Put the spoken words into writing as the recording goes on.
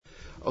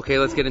Okay,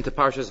 let's get into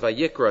Parshas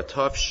Vayikra,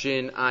 Tov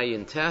Shin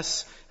Ayin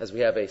Tes, as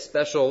we have a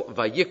special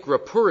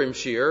Vayikra Purim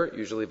shir.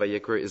 Usually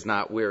Vayikra is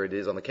not where it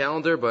is on the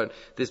calendar, but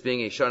this being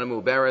a Shana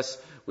Mu'beres,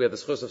 we have the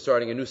schus of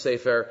starting a new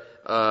sefer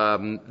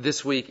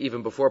this week,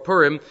 even before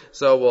Purim.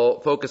 So we'll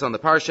focus on the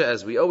Parsha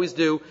as we always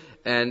do,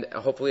 and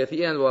hopefully at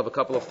the end we'll have a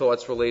couple of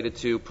thoughts related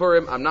to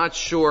Purim. I'm not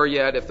sure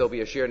yet if there'll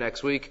be a shir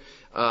next week.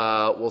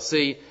 We'll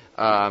see.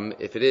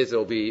 If it is,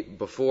 it'll be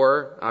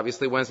before,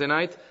 obviously, Wednesday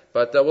night.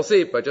 But we'll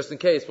see. But just in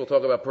case, we'll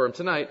talk about Purim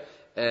tonight,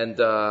 and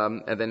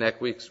then next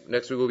week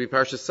will be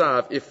Parshas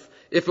Sav. If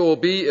it will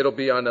be, it'll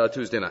be on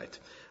Tuesday night.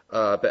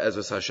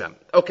 Be'ezus Hashem.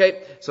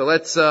 Okay, so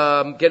let's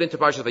get into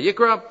Parshas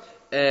Vayikra,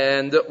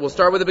 and we'll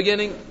start with the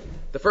beginning.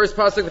 The first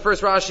pasuk, the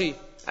first Rashi.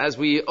 As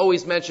we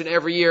always mention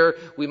every year,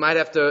 we might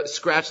have to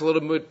scratch a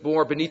little bit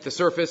more beneath the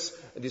surface.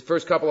 These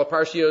first couple of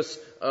Parshios,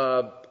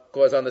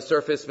 because on the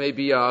surface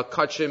maybe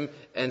Kachim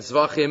and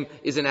Zvachim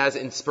isn't as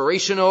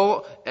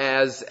inspirational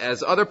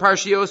as other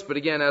Parshios, but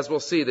again, as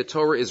we'll see, the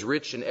Torah is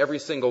rich in every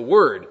single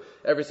word,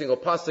 every single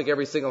pasuk,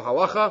 every single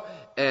halacha,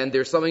 and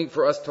there's something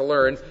for us to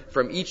learn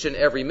from each and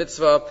every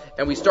mitzvah.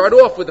 And we start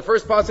off with the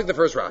first pasuk, the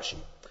first Rashi.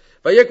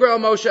 Vayikra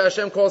Moshe,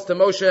 Hashem calls to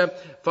Moshe.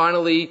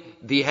 Finally,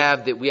 we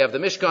have the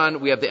Mishkan,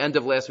 we have the end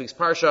of last week's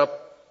Parsha,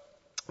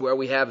 where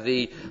we have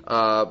the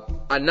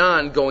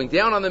Anan going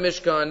down on the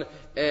Mishkan,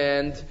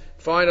 and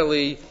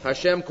finally,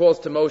 Hashem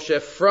calls to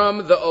Moshe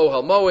from the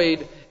Ohel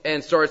Moed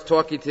and starts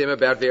talking to him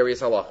about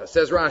various halachas.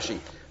 Says Rashi,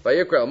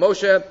 Vayikra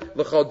Moshe,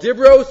 l'chal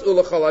dibros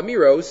u'l'chal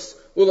amiros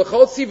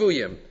u'l'chal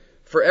tzivuyim.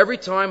 For every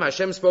time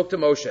Hashem spoke to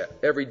Moshe,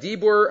 every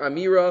dibur,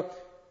 amira,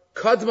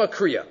 kadma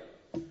kriya,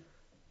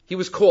 he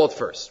was called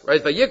first,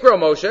 right? Vayikra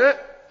Moshe,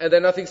 and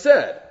then nothing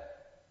said.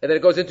 And then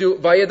it goes into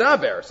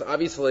Vayadaber. So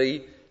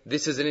obviously,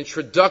 this is an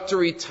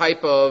introductory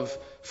type of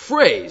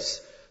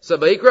phrase. So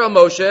Vayikra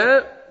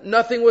Moshe,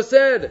 nothing was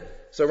said.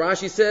 So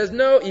Rashi says,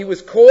 no, he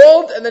was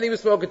called and then he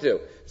was spoken to.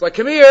 It's like,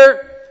 come here,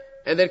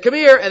 and then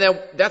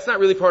that's not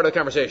really part of the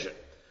conversation.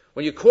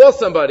 When you call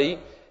somebody,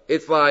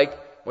 it's like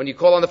when you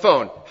call on the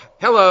phone,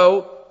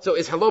 hello. So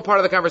is hello part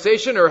of the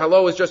conversation, or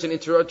hello is just an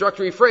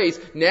introductory phrase?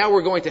 Now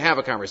we're going to have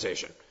a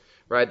conversation.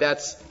 Right?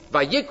 That's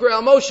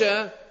Vayikra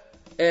Moshe,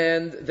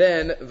 and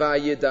then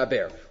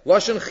Vayidaber.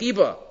 Lashon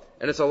Chiba,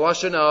 and it's a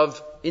lashon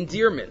of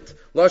endearment.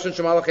 Lashon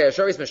Shemalachei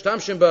Asharis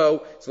Meshtamshim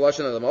Bo, it's a lashon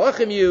that the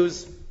Malachim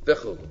use.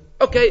 V'chul.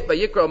 Okay,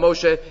 Vayikra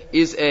Moshe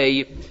is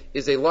a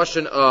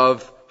lashon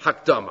of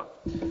Hakdama.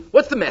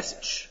 What's the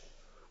message?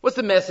 What's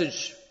the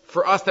message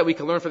for us that we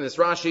can learn from this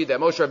Rashi, that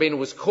Moshe Rabbeinu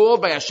was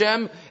called by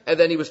Hashem, and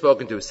then he was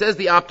spoken to? Says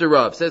the Apter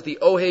Rav, says the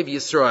Ohev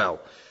Yisrael.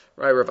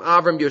 Right, Rav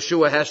Avram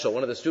Yeshua Heschel,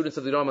 one of the students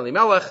of the Dom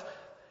Elimelech.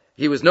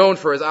 He was known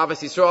for his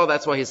Avos Yisrael.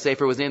 That's why his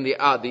sefer was named the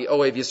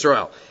Ohev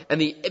Yisrael.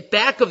 And the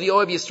back of the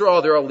Ohev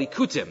Yisrael, there are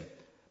likutim.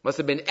 Must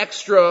have been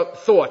extra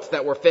thoughts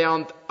that were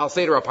found al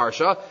Seder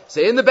Parsha.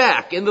 Say in the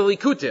back, in the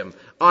likutim,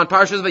 on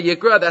Parshas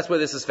Vayikra, that's where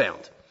this is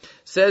found.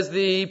 Says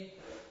the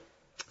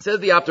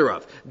Apter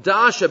Rav,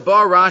 Da Sheba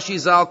Rashi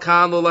Zal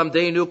Kan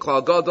Lulamdeinu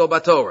Klal Gadol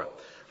Batorah.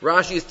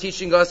 Rashi is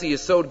teaching us a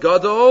Yesod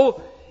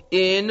Gadol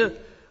in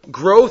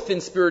growth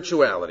in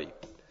spirituality.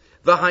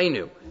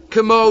 V'hainu,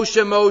 Kemo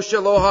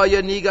Moshe lo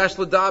haya nigash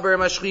l'daber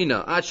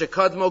mashchina ad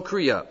shekadmo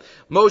kriya.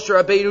 Moshe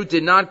Rabbeinu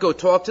did not go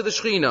talk to the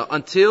Shechina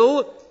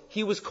until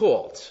he was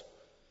called,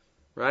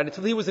 right?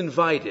 Until he was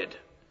invited.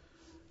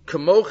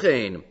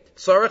 Kamochein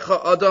sarach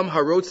adam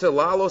harotze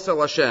lalos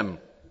el Hashem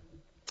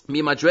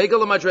mi madrega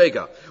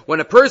l'madrega.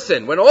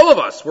 When all of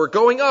us were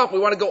going up, we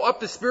want to go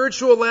up the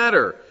spiritual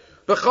ladder.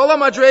 B'chala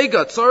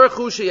madrega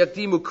tzarachu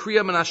sheyakdimu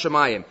kriya min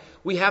hashamayim.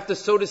 We have to,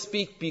 so to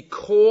speak, be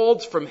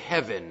called from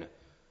heaven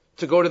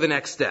to go to the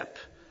next step.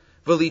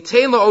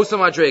 V'litein la'osa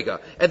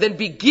madrega. And then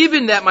be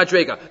given that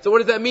madrega. So what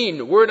does that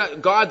mean?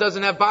 God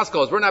doesn't have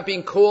baskos. We're not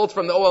being called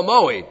from the Ohel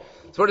Moed.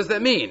 So what does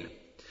that mean?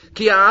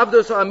 Ki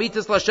ha'avdos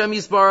ha'amitas l'Hashem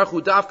yisbarach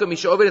hu dafka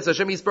mishovet es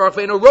Hashem yisbarach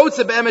ve'eno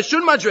rotze be'emes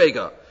shun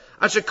madrega.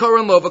 Asher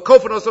koren lo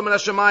v'kofen oso min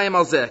hashamayim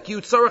al zeh. Ki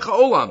utzarech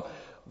ha'olam.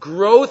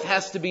 Growth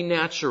has to be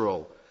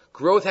natural.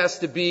 Growth has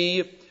to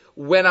be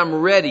when I'm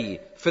ready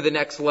for the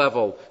next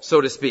level, so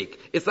to speak.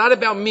 It's not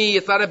about me.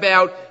 It's not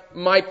about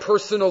my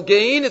personal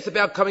gain. It's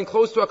about coming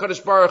close to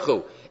HaKadosh Baruch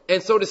Hu.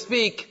 And so to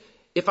speak,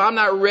 if I'm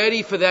not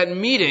ready for that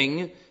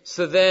meeting,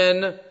 so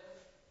then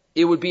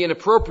it would be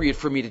inappropriate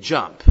for me to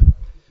jump.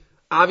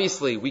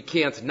 Obviously, we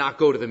can't not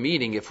go to the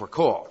meeting if we're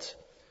called.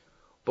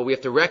 But we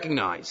have to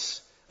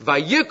recognize,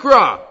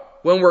 Vayikra,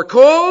 when we're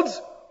called,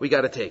 we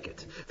gotta take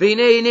it.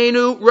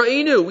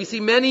 We see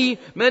many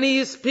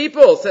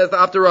people, says the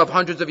Apter Rav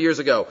hundreds of years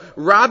ago.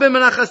 Rabim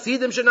and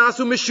achasidim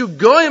shenasu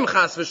mishugoyim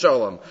chas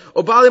v'shalom.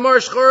 Obali mar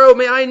shchoro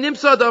me'ayin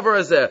nimsa davar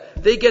hazeh.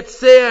 They get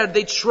sad,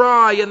 they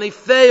try, and they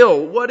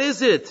fail. What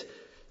is it?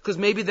 Because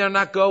maybe they're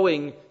not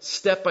going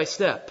step by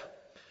step.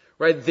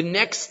 Right? The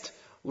next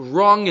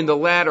rung in the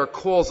ladder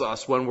calls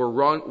us when we're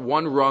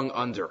one rung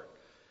under.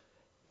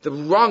 The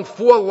rung,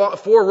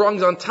 four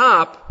rungs on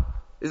top,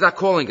 is not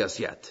calling us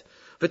yet.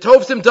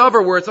 V'tovsim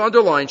davar, where it's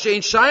underlined, shein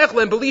shayach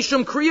lem b'li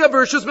shum kriya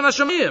v'rishus min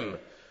hashamayim.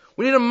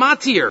 We need a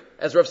matir,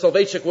 as Rav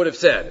Soloveitchik would have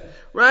said.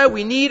 Right?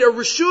 We need a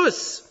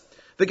reshus.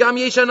 V'gam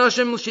yesh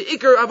anashim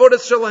she'ikar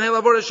avodas shalahem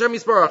avodas Hashem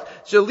yisbarach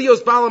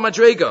shelios bala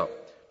madrega.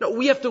 No,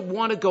 we have to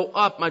want to go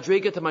up,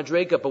 madrega to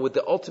madrega, but with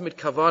the ultimate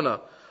kavana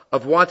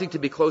of wanting to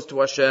be close to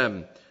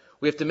Hashem.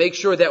 We have to make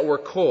sure that we're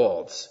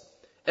called,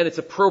 and it's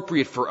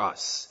appropriate for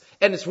us,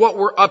 and it's what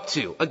we're up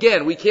to.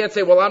 Again, we can't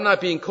say, well, I'm not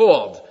being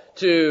called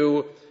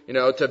to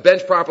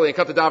bench properly and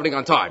come to davening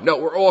on time. No,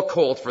 we're all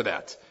called for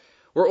that.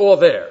 We're all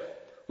there.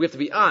 We have to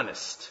be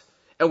honest,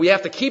 and we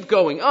have to keep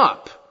going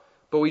up,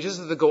 but we just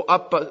have to go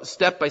up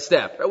step by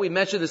step. We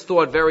mentioned this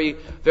thought very,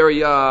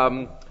 very,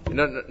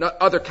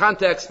 other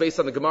contexts based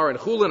on the Gemara in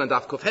Chulin and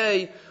Daf Kuf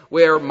Hey,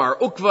 where Mar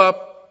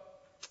Ukva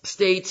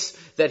states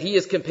that he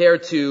is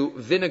compared to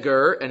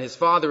vinegar and his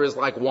father is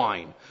like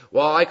wine.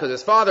 Why? Because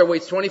his father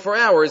waits 24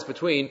 hours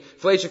between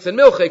fleishiks and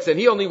milchiks, and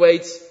he only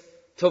waits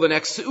till the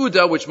next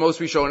Seuda, which most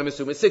Rishonim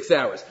assume is 6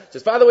 hours. So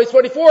his father waits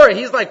 24, and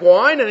he's like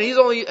wine,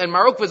 and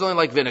Mar Ukva is only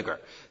like vinegar.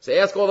 So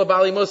ask all the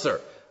Bali Musar.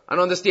 I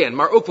don't understand.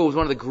 Mar Ukva was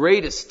one of the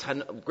greatest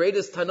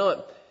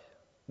Tanot.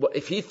 Well,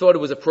 if he thought it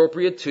was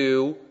appropriate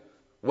to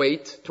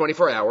wait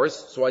 24 hours,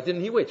 so why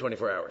didn't he wait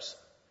 24 hours?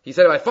 He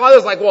said, my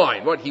father's like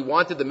wine. What? He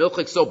wanted the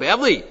milchik so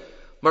badly?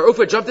 Mar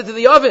Ukva jumped into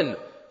the oven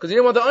because he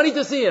didn't want the ani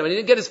to see him, and he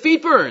didn't get his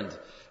feet burned.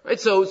 Right?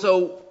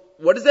 So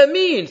what does that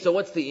mean? So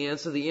what's the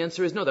answer? The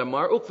answer is no, that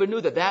Mar Ukva knew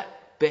that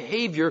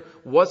behavior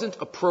wasn't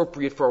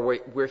appropriate for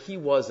where he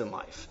was in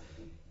life.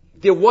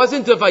 There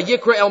wasn't a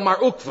Vayikra el Mar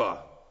Ukva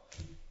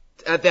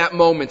at that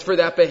moment for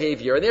that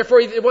behavior, and therefore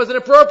it wasn't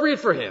appropriate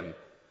for him.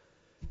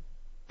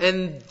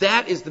 And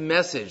that is the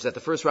message that the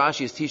first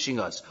Rashi is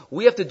teaching us.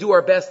 We have to do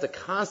our best to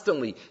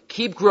constantly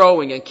keep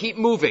growing and keep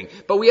moving.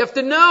 But we have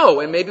to know,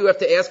 and maybe we have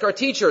to ask our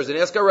teachers and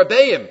ask our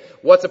Rebbeim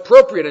what's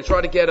appropriate, and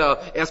try to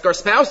ask our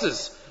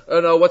spouses,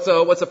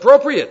 what's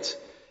appropriate.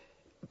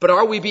 But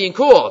are we being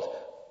called?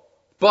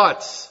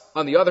 But,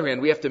 on the other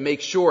hand, we have to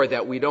make sure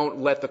that we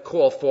don't let the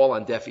call fall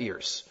on deaf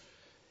ears.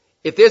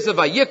 If there's a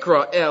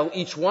Vayikra El,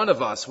 each one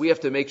of us, we have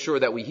to make sure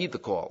that we heed the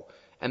call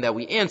and that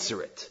we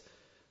answer it.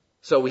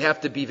 So we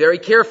have to be very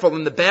careful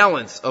in the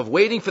balance of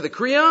waiting for the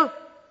Kriya,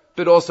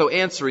 but also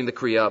answering the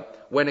Kriya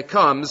when it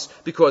comes,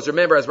 because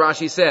remember, as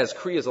Rashi says,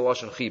 Kriya is a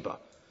Lashon Chiba.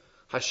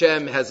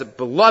 Hashem has a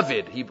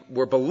beloved,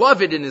 we're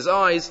beloved in His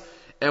eyes,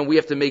 and we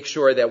have to make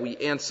sure that we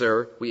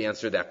answer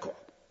that call.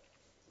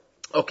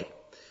 Okay.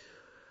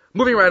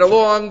 Moving right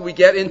along, we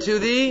get into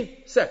the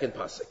second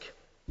pasuk.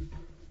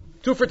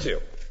 2 for 2.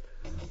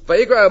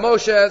 Vayikra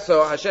Moshe,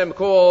 so Hashem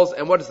calls,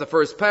 and what is the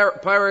first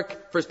parak?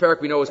 First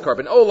parak we know is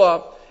Karban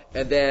Ola,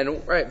 and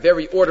then,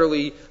 very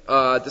orderly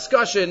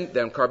discussion,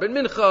 then Karban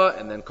Mincha,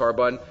 and then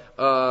Karban,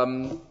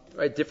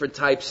 different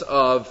types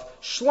of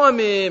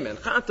shlamim and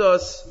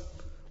chatos,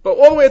 but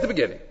all the way at the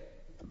beginning.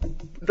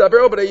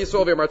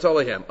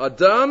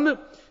 Adam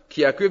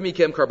ki yakriv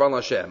mikem karban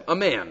lashem. A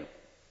man,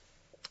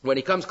 when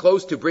he comes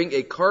close to bring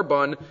a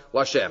karban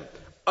lashem.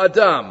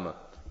 Adam,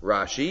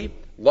 Rashi,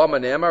 Lama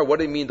Nemar, what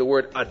do you mean the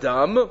word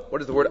Adam?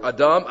 What is the word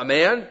Adam? A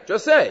man?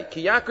 Just say,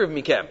 Ki yakriv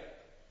mikem.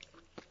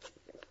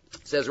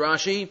 Says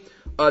Rashi,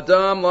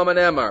 Adam Lama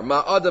Nemar,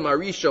 Ma Adam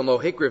Arishon lo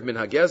hikriv min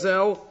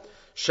hagezel,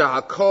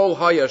 Shahakol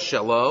haya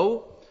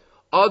shelo.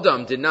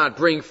 Adam did not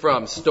bring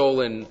from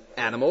stolen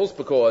animals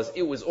because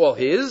it was all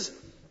his.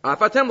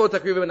 Afatem lo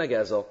takriv min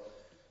hagezel.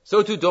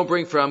 So too, don't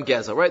bring from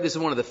Gezel, right? This is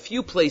one of the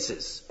few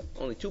places,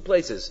 only 2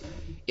 places,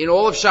 in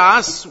all of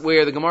Shas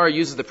where the Gemara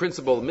uses the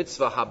principle of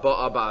mitzvah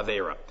haba'a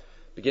ba'avera.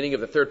 Beginning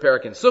of the 3rd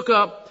parak in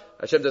Sukkah,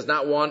 Hashem does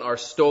not want our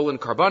stolen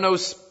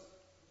karbanos,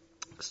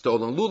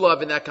 stolen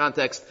lulav in that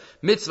context,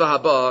 mitzvah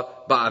haba'a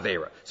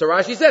ba'avera. So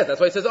Rashi says, that's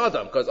why he says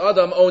Adam, because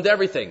Adam owned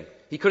everything.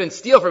 He couldn't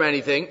steal from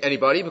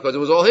anybody, because it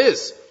was all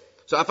his.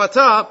 So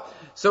Afatah,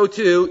 so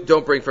too,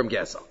 don't bring from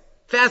Gezel.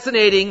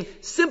 Fascinating,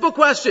 simple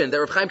question that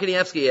Rav Chaim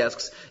Kanievsky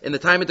asks in the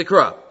time at the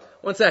Krah.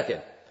 1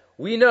 second.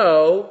 We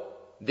know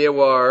there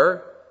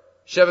were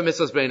Sheva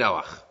Mitzvos Bnei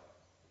Noach.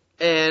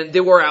 And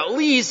there were at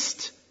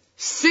least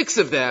 6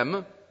 of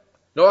them.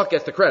 Noach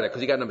gets the credit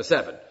because he got number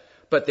 7.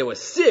 But there were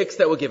 6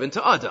 that were given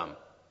to Adam.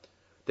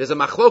 There's a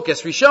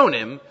machlokes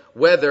rishonim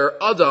whether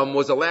Adam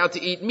was allowed to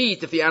eat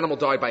meat if the animal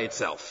died by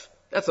itself.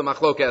 That's a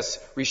machlokes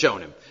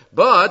rishonim.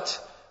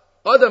 But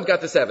Adam got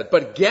the 7th.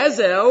 But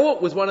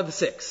Gezel was one of the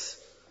 6.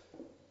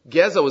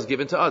 Gezel was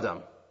given to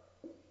Adam.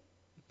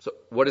 So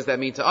what does that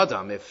mean to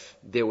Adam if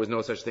there was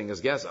no such thing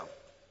as Gezel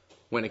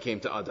when it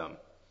came to Adam?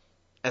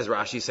 As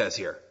Rashi says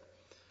here.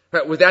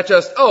 Right, was that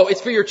just,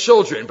 it's for your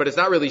children, but it's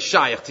not really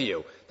shaykh to you.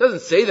 It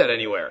doesn't say that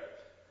anywhere.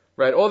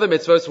 Right, all the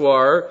mitzvahs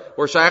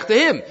were shaykh to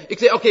him. You could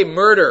say, okay,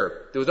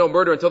 murder. There was no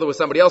murder until there was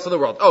somebody else in the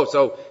world.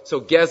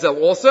 So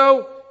Gezel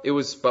also? It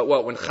was, but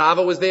what, when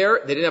Chava was there,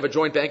 they didn't have a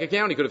joint bank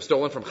account? He could have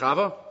stolen from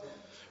Chava?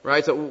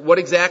 Right, so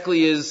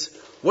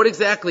how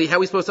are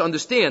we supposed to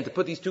understand to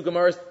put these 2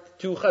 Gemaras,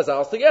 2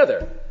 Chazals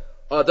together?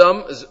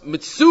 Adam is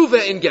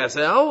mitzuva in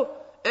Gezel,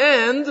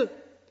 and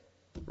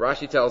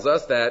Rashi tells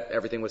us that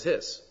everything was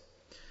his.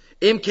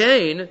 Im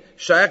kain,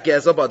 shayach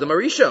Gezel b'Adam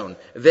Arishon,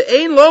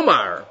 ve'ein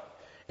lomar,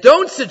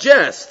 Don't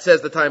suggest,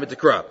 says the time of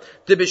Tikra,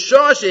 to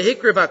b'shah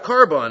shehikriv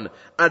ha'karban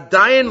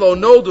adayin lo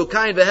noldu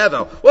kain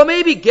v'hevel. Well,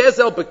 maybe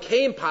Gezel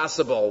became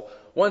possible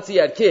once he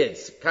had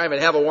kids. Kain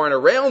and Hevel weren't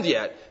around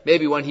yet.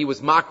 Maybe when he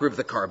was makriv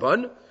the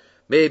karban.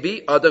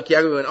 Maybe Adam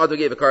Kiyagu when Adam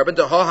gave a carbon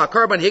to ha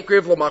carbon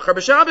hikriv lo machar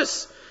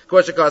b'Shabbos.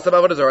 Question kasav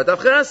avodah zarah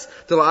tavches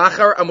to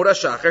la'achar amura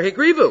shachar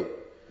hikrivu.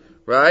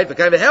 Right? But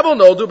Kain and Hevel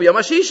noldu b'yom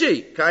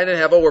hashishi. Kain and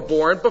Hevel were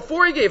born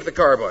before he gave the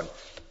carbon.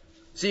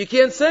 So you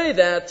can't say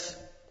that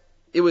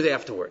it was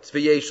afterwards.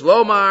 V'yesh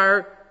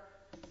lomar.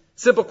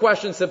 Simple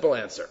question, simple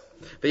answer.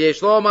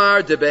 V'yesh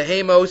lomar de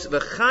behemos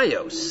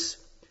v'chayos.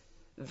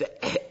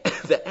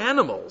 The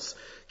animals.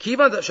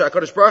 Kivan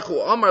shakadosh baruch hu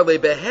amar le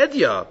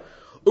behedya.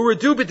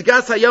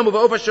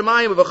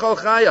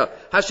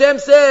 Hashem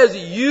says,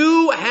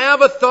 you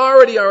have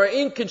authority, are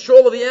in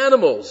control of the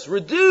animals.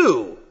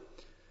 Redu.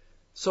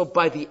 So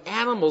by the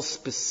animals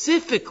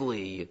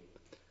specifically,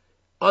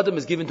 Adam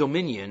is given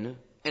dominion,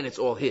 and it's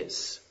all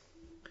his.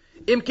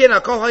 Imken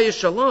hakol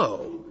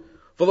hayishalo.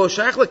 V'lo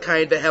shayach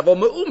l'kayin v'hevel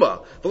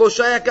me'uma. V'lo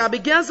shayach gabi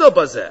gezel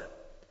bazeh.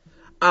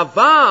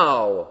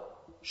 Aval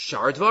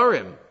shar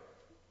dvarim.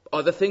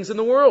 Other things in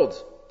the world.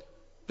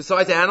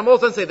 Besides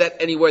animals, doesn't say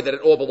that anywhere that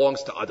it all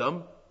belongs to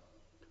Adam.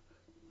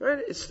 Right?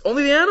 It's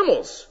only the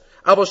animals.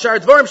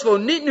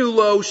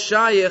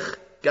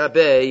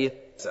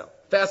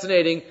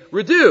 Fascinating.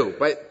 Redu.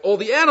 By all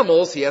the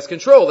animals, he has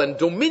control and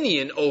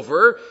dominion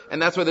over,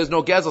 and that's why there's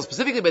no gezel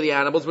specifically by the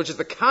animals, which is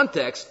the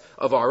context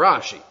of our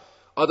Rashi.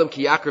 Adam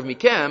ki yakriv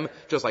mikem,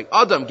 just like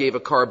Adam gave a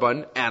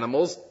carbon,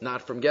 animals,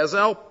 not from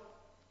gezel.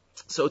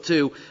 So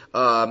too,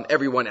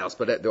 everyone else.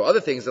 But there are other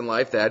things in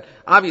life that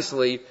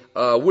obviously,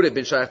 would have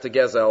been shaykh to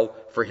Gezel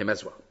for him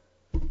as well.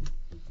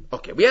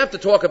 Okay, we have to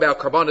talk about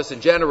karbanos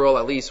in general,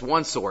 at least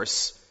one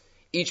source.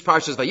 Each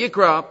parshas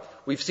Vayikra,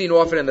 we've seen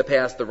often in the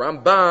past the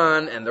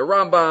Ramban and the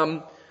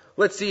Rambam.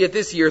 Let's see it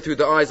this year through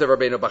the eyes of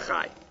Rabbeinu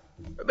Bachai.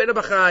 Rabbeinu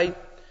Bachai,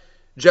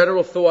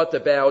 general thought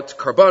about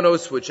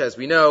karbanos, which as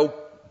we know,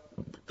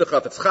 the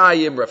Chafetz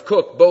Chaim, Rav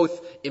Kook,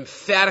 both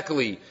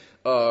emphatically,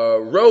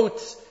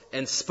 wrote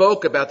and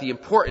spoke about the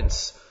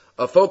importance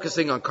of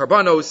focusing on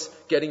karbanos,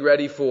 getting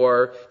ready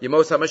for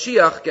Yemos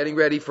HaMashiach, getting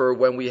ready for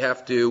when we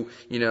have to,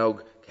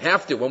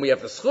 when we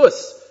have the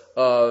schus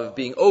of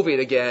being Oved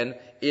again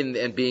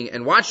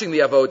and watching the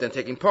Avod and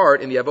taking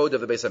part in the Avod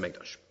of the Beis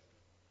HaMikdash.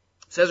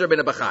 Says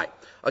Rabbeinu Bachai,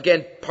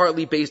 again,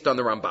 partly based on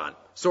the Ramban.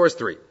 Source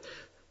 3.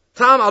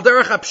 Tam al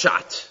derech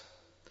hapshat.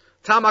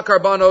 Tam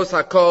ha-karbanos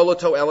hakol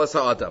to'elas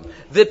ha'adam.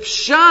 The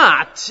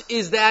pshat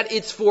is that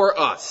it's for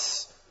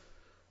us.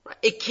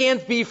 It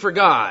can't be for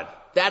God.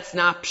 That's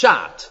not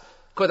pshat.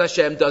 Because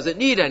Hashem doesn't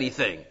need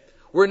anything.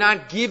 We're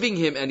not giving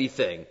him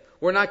anything.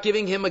 We're not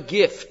giving him a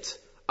gift,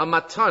 a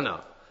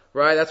matana.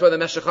 Right? That's why the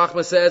Meshech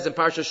Chochmah says in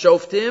Parsha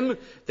Shoftim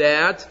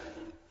that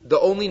the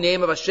only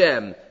name of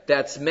Hashem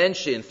that's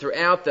mentioned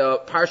throughout the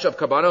Parsha of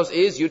Karbanos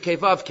is Yud Kei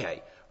Vav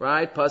Kei.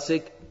 Right?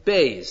 Pasuk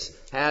Beis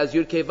has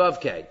Yud Kei Vav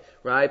Kei.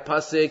 Right?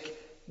 Pasuk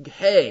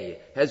Hey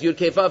has Yud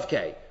Kei Vav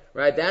Kei.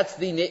 Right? That's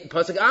the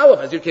Pasuk Aleph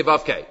has Yud Kei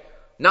Vav Kei.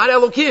 Not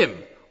Elokim.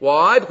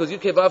 Why? Because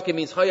Yud Kei Vav Kei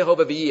means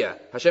Hayahova V'yiyah.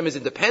 Hashem is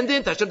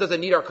independent. Hashem doesn't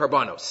need our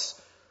karbanos.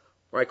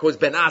 Right? Because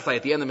Ben Asai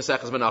at the end of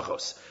Maseches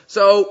Menachos.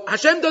 So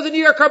Hashem doesn't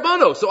need our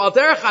karbanos. So Al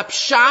Derech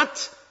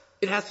HaPshat,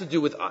 it has to do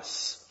with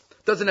us.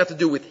 It doesn't have to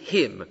do with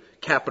him,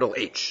 capital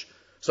H.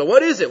 So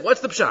what is it?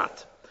 What's the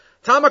pshat?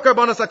 Tama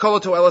karbanos hakol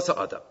to'elas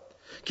ha'adam.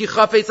 Ki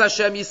chafetz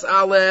Hashem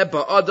yis'aleh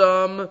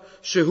ba'adam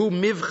shehu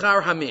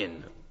mivchar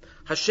hamin.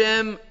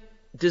 Hashem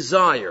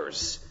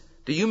desires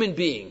the human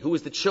being who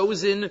is the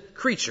chosen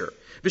creature.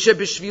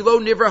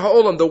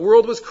 The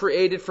world was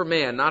created for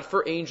man, not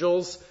for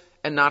angels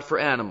and not for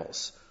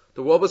animals.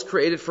 The world was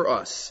created for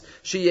us.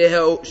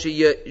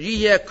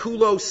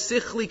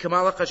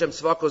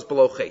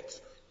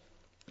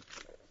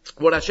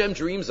 What Hashem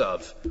dreams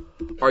of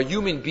are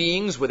human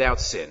beings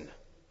without sin.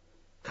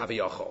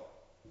 Kaviyachol.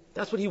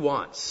 That's what he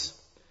wants.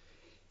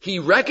 He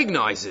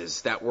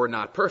recognizes that we're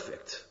not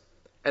perfect.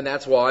 And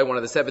that's why one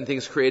of the 7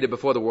 things created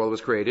before the world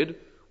was created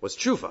was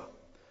tshuva.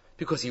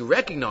 Because he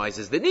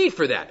recognizes the need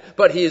for that.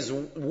 But his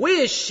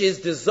wish, his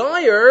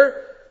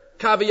desire,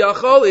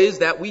 kaviyachol, is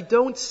that we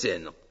don't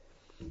sin.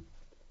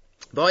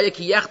 And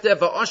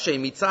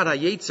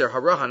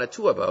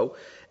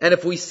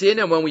if we sin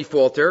and when we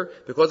falter,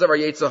 because of our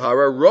Yetzer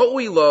Hara,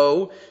 ro'ui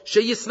lo,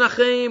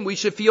 sheyisnachem, we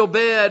should feel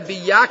bad,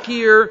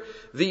 v'yakir,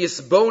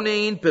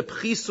 v'yisbonein,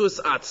 b'pchisus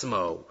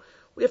atzmo.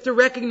 We have to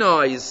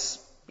recognize,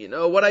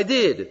 what I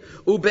did.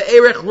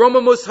 Ube'erech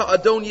romamus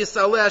ha'adon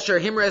yisaleh asher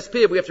himres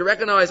piv. We have to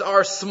recognize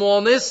our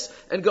smallness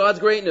and God's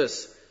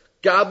greatness.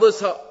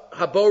 Godless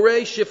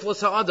habore,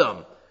 shifless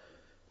ha'adam.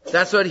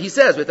 That's what he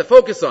says. We have to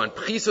focus on.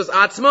 Pchisus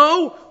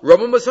atzmo,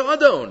 romamus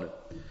ha'adon.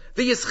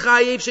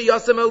 V'yischayev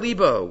sheyasem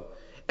alibo.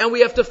 And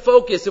we have to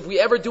focus if we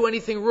ever do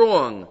anything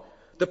wrong.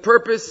 The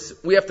purpose,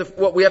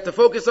 what we have to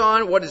focus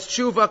on, what is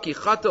tshuva, ki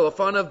chata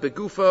lafanav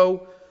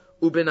begufo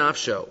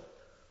ubenafsho.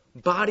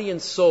 Body and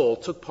soul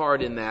took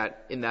part in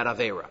that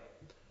Aveira.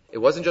 It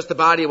wasn't just the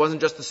body, it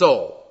wasn't just the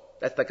soul.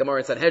 That's the Gemara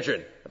in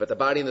Sanhedrin, about the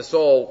body and the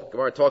soul. The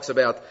Gemara talks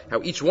about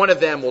how each one of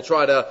them will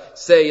try to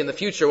say in the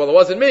future, well, it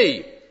wasn't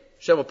me.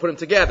 Hashem will put them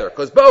together,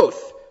 because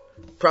both.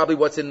 Probably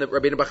what's in the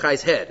Rabbeinu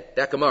Bachai's head,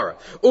 that Gemara.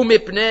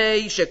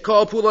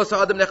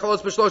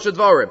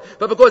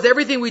 But because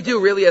everything we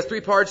do really has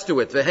three parts to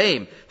it.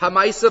 V'heim,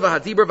 ha'maisa,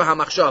 v'hadibur,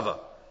 v'hamachshava.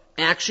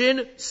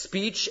 Action,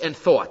 speech, and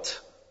thought.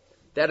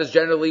 That is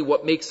generally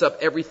what makes up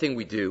everything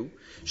we do.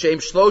 She'im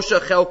shlosha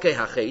chelkei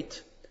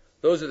hachet.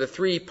 Those are the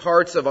three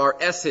parts of our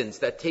essence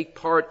that take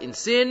part in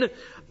sin.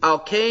 Al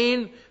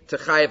kain,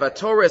 techayev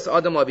atores,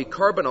 adam lavi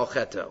karban al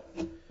cheto.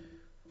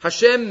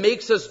 Hashem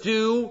makes us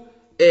do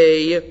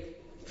a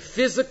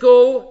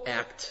physical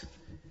act,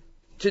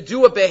 to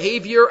do a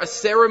behavior, a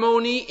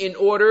ceremony in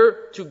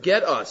order to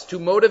get us, to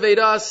motivate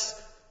us,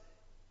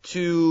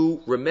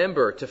 to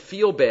remember, to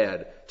feel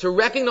bad, to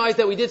recognize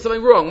that we did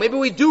something wrong. Maybe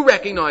we do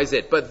recognize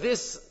it, but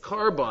this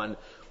karban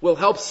will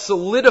help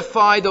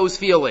solidify those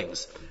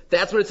feelings.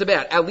 That's what it's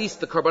about. At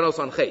least the karbanos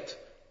on chet,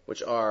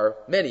 which are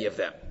many of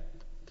them.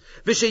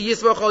 He takes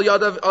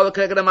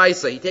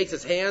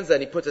his hands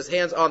and he puts his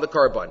hands on the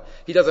karban.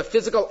 He does a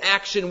physical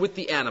action with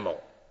the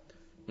animal.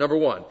 Number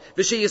one.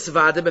 And he does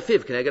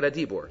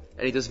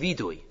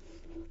vidui.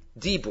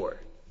 Dibur.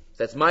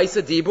 That's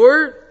maisa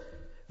dibur.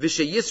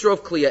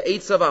 V'sheyisrov kliya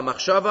eitzav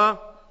ha'machshava.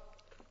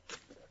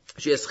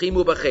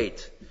 Sheyeschimu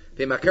b'chet.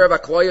 V'makar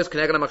v'kloyos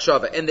k'neged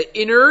ha'machshava. And the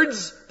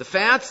innards, the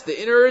fats, the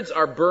innards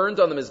are burned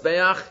on the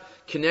mizbeach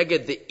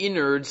k'neged the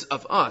innards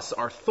of us,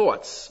 our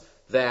thoughts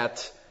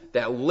that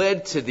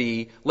led to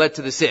the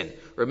sin.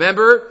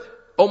 Remember,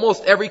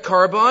 almost every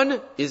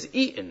karban is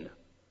eaten.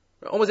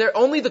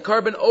 Only the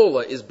carbon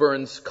ola is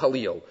burned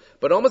kalil,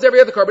 but almost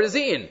every other carbon is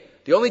eaten.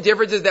 The only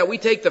difference is that we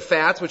take the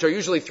fats, which are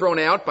usually thrown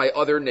out by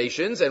other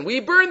nations, and we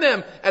burn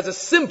them as a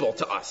symbol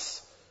to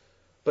us.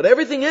 But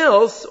everything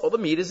else, all the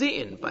meat is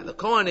eaten by the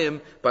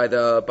kohanim, by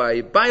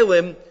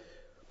bailim.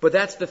 But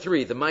that's the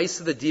three: the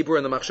ma'isa, the dibur,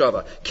 and the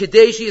machshava.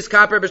 Kadeshi is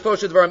kaper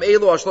b'shloshet dvarim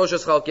elu al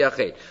shloshes chalki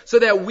achet, so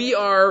that we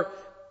are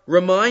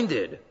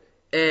reminded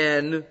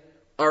and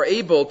are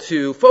able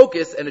to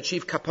focus and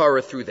achieve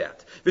kapara through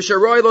that. When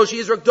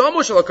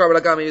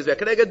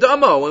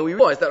we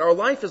realize that our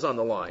life is on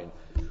the line,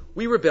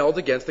 we rebelled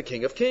against the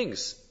King of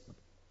Kings,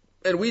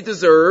 and we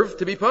deserve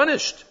to be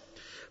punished.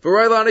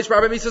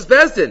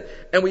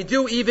 And we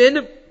do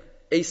even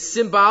a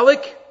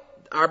symbolic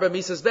arba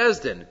misas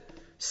bezdin.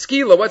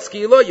 Skila, what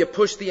skila? You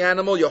push the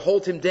animal, you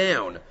hold him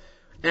down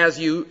as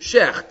you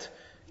shecht.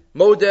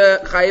 Mode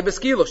chaye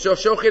beskilo,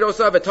 shochid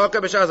osa v'toka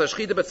b'shaz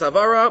hashchita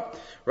b'tzavara,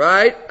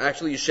 right?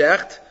 Actually, you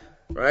shecht,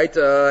 right?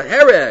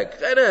 Hereg,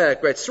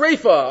 chedek, right?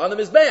 Sreifa on the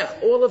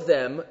mizbeach. All of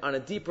them on a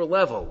deeper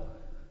level.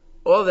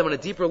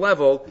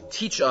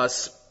 Teach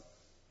us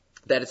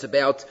that it's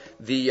about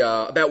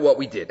what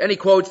we did. And he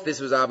quotes, this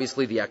was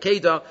obviously the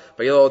Akedah,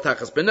 Vayilo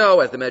Tachas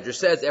Beno, as the Medrash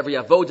says, every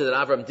avodah that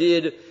Avram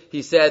did,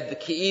 he said,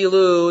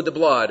 Ki'ilu, the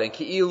blood, and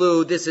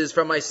Ki'ilu, this is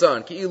from my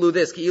son, Ki'ilu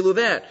this, Ki'ilu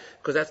that,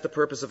 because that's the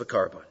purpose of a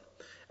karban.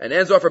 And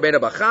ends off Rabbeinu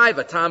Bachai,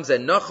 Vatam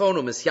Zen Nachon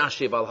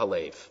U'Misyashiv Al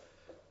Halev.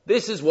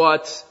 This is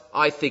what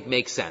I think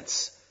makes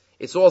sense.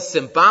 It's all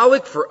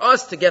symbolic for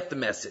us to get the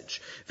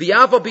message.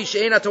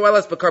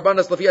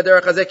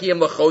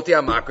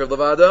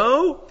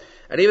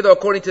 And even though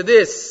according to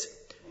this,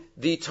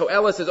 the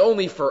to'elas is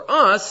only for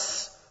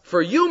us,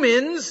 for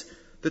humans,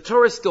 the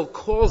Torah still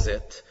calls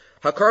it,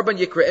 it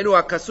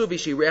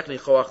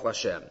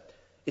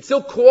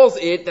still calls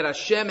it that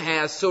Hashem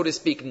has, so to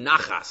speak,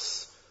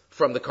 nachas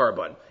from the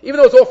karban, even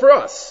though it's all for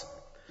us.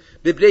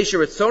 Because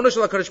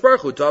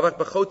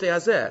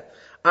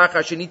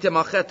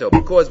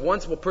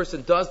once a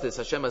person does this,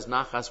 Hashem has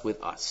nachas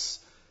with us.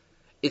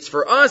 It's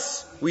for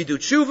us, we do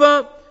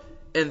tshuva,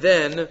 and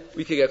then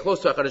we can get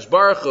close to HaKadosh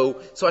Baruch Hu.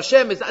 So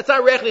Hashem it's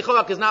not Reach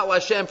Nicholak is not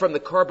Hashem from the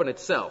carbon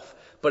itself,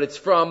 but it's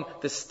from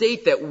the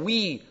state that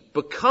we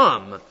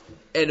become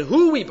and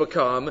who we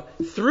become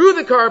through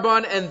the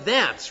carbon, and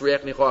that's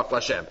Reach Nicholak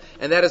Hashem.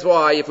 And that is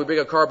why if we bring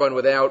a carbon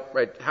without,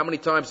 right, how many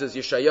times does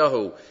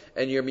Yeshayahu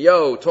and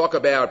Yirmiyahu talk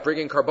about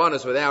bringing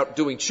carbonas without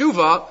doing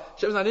tshuva?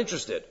 Hashem's not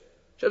interested.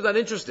 Hashem's not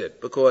interested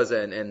because,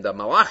 and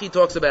Malachi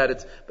talks about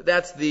it, but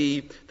that's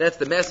the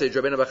message,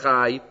 Rabbeinu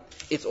Bachai,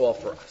 it's all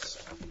for us.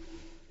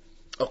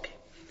 Okay.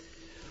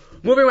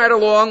 Moving right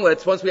along,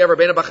 once we have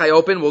Rabbeinu Bachai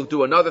open, we'll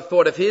do another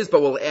thought of his,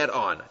 but we'll add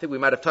on. I think we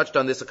might have touched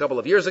on this a couple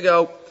of years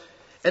ago.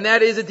 And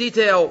that is a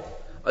detail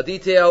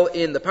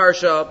in the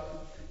Parsha,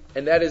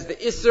 and that is the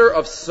Isser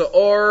of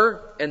Se'or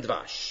and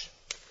Dvash.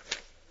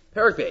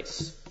 Perek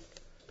Beis,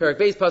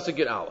 Pasuk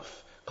Yud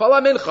Aleph. Kol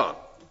ha-mincha,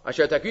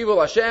 asher takrivu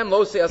l'Hashem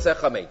lo se'aseh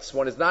chametz.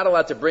 One is not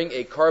allowed to bring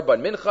a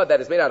karban mincha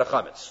that is made out of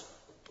chametz.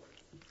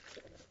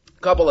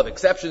 A couple of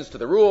exceptions to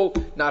the rule,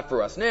 not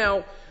for us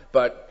now,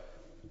 but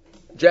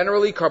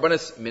generally,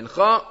 karbanis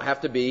mincha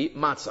have to be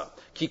matzah.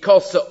 Ki kol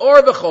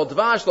se'or v'chol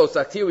dvash lo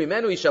saktir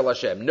imenu yishel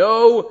Hashem.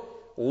 No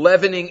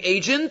leavening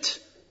agent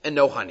and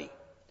no honey.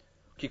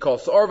 Ki kol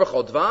se'or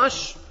v'chol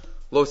dvash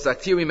lo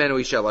saktir imenu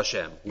yishel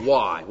Hashem.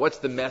 Why? What's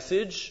the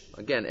message?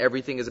 Again,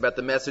 everything is about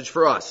the message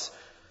for us.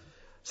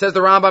 Says the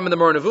Rambam in the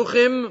Moreh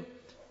Nevuchim,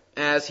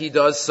 as he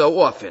does so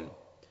often.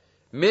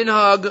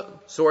 Minhag,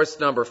 source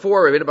number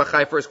 4, Rabbeinu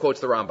Bachai first quotes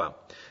the Rambam.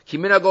 Ki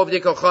minhag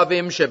ovdei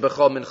kochavim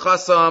shebechol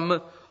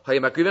minchasam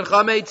hayamakriven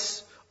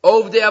chametz.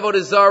 Ovdei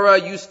avodah zara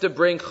used to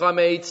bring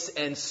chametz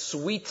and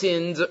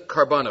sweetened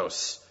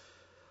karbanos.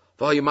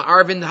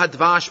 V'hayima'arvin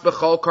hadvash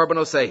bechol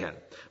karbanosehen.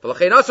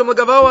 V'lachein asum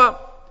legavoa.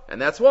 And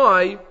that's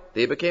why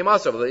they became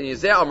asur.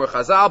 V'yizeh amr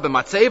chazal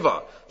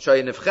b'matzeva.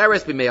 Shaya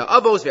nefcheres b'meya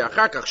avos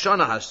v'achar kach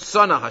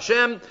shana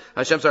Hashem.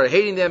 Hashem started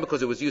hating them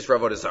because it was used for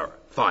avodah zara.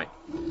 Fine.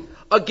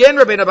 Again,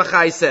 Rabbeinu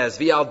Bachai says,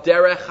 v'al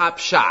derech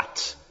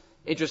hapshat.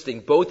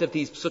 Interesting. Both of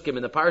these psukim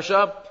in the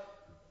parsha,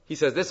 he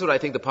says, this is what I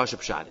think the parsha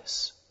pshat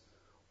is.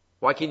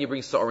 Why can't you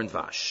bring sa'or and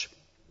vash?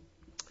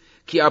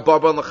 Ki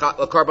arbarban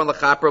l'karban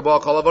l'chapra b'al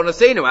kol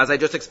avonosenu. As I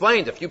just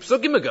explained a few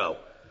psukim ago,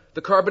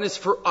 the carbon is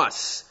for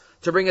us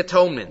to bring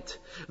atonement.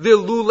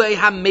 V'lulei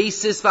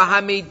hamesis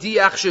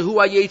v'hamediach shehu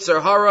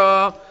ha'yetzer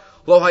hara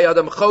lo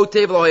hayadam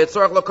chotev lo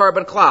hayatzorach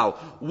l'karban klal.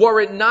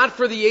 Were it not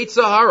for the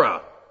yetzer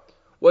hara,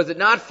 was it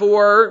not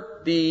for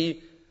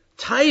the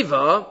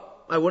taiva,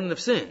 I wouldn't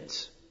have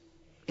sinned.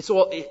 It's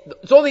all the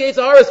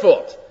yetzer hara's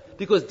fault.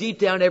 Because deep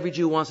down every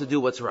Jew wants to do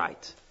what's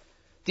right.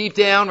 Deep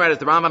down, right as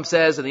the Rambam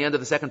says in the end of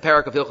the second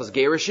parak of Hilchos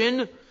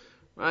Gerushin,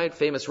 right,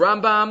 famous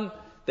Rambam,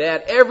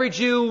 that every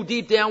Jew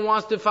deep down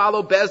wants to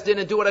follow Bezdin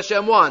and do what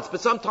Hashem wants. But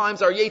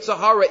sometimes our Yetzer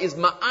Hara is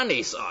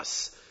ma'anes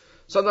us.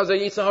 Sometimes our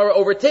Yetzer Hara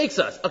overtakes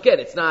us.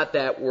 Again, it's not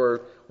that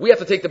we have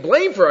to take the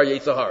blame for our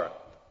Yetzer Hara.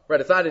 Right?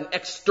 It's not an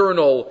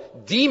external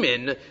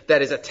demon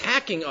that is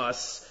attacking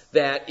us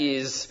that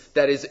is,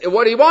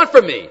 what do you want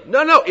from me?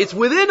 No, it's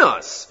within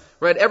us.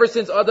 Right? Ever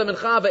since Adam and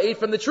Chava ate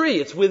from the tree,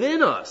 it's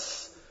within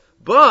us.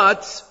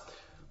 But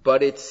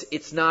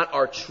it's not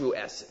our true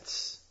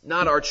essence.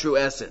 Not our true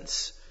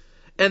essence.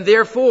 And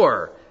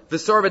therefore, the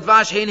Sa'or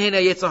v'dvash hein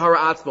Yetzer Hara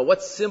atzma.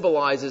 What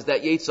symbolizes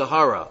that Yetzer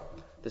Hara?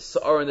 The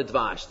Sa'or and the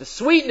Dvash. The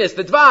sweetness,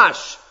 the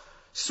Dvash.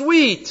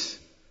 Sweet.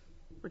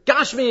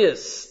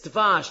 Gashmius.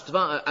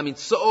 Dvash.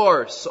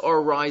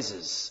 Sa'or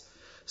rises.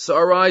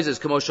 Sa'or rises.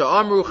 K'mosha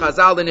amru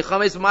chazal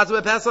l'nichames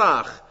v'matzah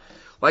b'Pesach.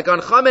 Like on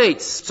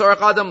chametz.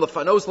 Tzarech adam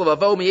l'fanos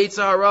l'vavo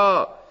mi'Yetzer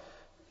Hara.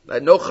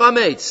 No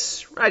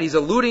chametz. Right, he's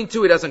alluding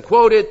to, he doesn't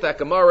quote it, that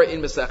Gemara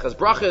in Maseches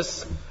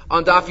Brachos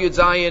on Daf Yud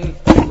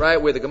Zayin,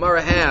 right, where the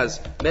Gemara has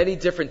many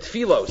different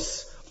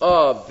tfilos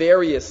of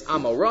various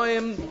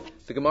Amoraim.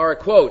 The Gemara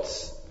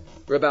quotes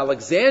Rabbi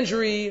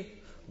Alexandri,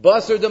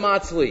 Basar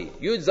Damatzli,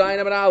 Yud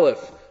Zayin Amid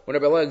Aleph. When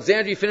Rabbi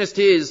Alexandri finished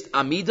his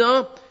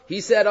Amida, he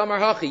said, Amar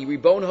Hachi,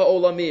 Ribon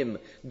ha'olamim,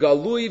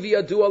 Galui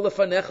v'yadua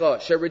lefanecha,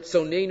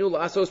 sheritzonenu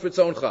la'asos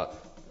ritzoncha.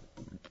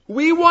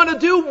 We want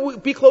to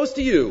be close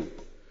to you.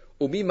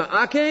 Umi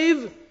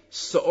ma'akev,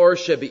 sa'or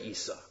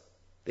shebe'isa.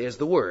 There's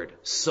the word,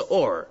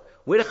 sa'or.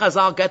 Where did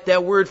Chazal get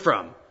that word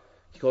from?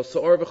 He calls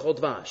sa'or v'chol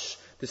dvash.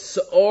 The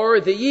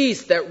sa'or, the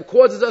yeast that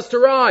causes us to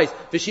rise.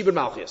 V'shibud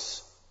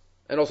malchus.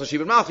 And also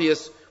shibud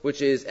malchus,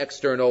 which is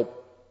external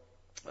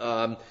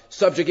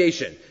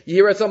subjugation.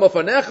 Yihiratzam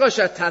ofanecha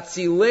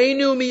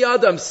shatatzilenu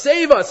miyadam.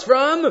 Save us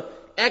from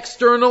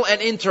external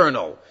and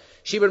internal.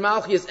 Shibud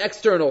malchus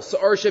external,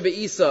 sa'or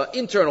shebe'isa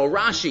internal.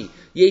 Rashi,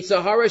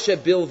 Yetzer Hara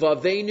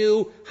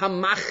shebilvavenu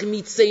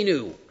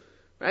hamachmitzenu.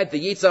 Right? The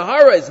Yetzer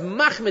Hara is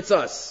machmitz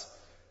us.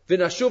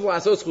 V'nashuv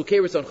la'asos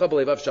chukei ritzoncha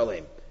b'leivav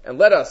shalem. And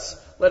let us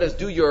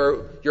do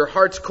your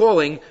heart's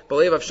calling,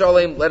 b'leivav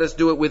shalem. Let us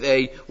do it with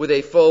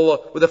a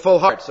full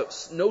heart. So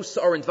no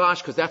sa'or and dvash,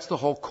 because that's the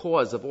whole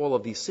cause of all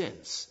of these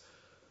sins.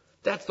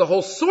 That's the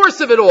whole source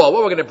of it all.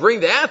 Well, we're going to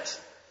bring that,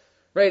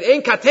 right?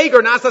 Ein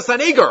kateger nasa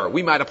saneger.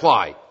 We might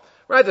apply.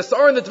 Right, the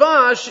sa'or and the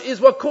dvash is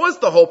what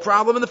caused the whole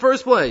problem in the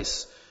first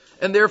place.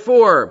 And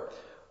therefore,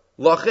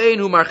 lachein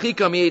hu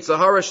marchika mi'yetzer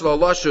hara shelo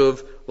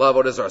lashuv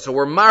la'avodah zarah. So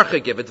we're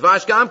marchikiv.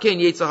 Dvash gam kein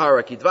yetzer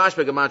hara ki dvash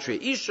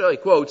begematria isha. He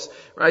quotes,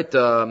 right,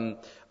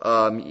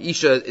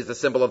 isha is the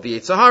symbol of the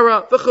yetzer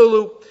hara,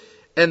 v'chulu.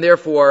 And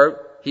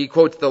therefore, he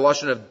quotes the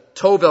lashon of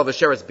tovel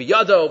v'sheres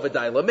biyado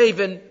v'day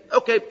lamevin.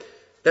 Okay,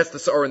 that's the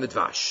sa'or and the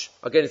dvash.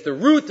 Again, it's the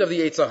root of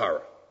the yetzer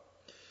hara.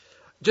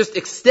 Just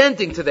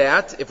extending to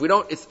that, if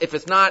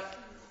it's not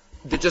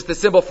just the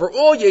symbol for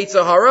all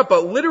Yetzer Hara,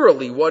 but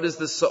literally, what does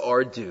the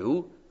Sa'or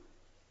do?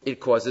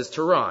 It causes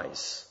to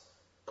rise.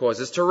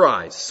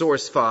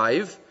 Source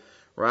 5,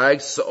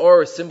 right?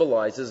 Sa'or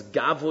symbolizes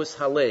Gavus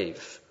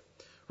Halev,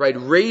 right?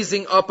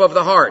 Raising up of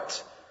the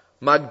heart.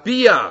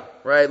 Magbia,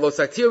 right? Lo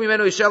saktir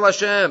mimenu ishel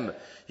Hashem.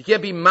 You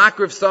can't be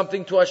makriv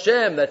something to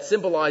Hashem that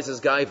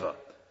symbolizes Gaiva.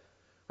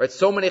 Right?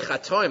 So many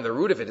chatoim, the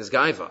root of it is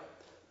Gaiva.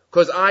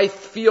 Because I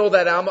feel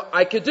that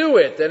I could do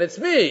it, and it's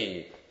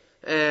me.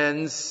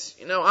 And,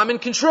 I'm in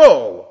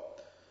control.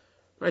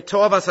 Right?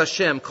 To'avas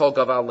Hashem kol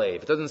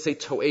gavalev. It doesn't say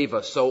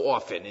to'eva so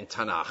often in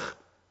Tanakh.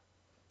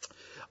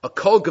 A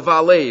kol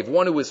gavalev,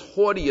 one who is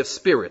haughty of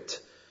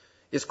spirit,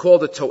 is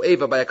called a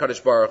to'eva by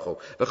HaKadosh Baruch Hu.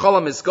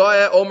 V'chol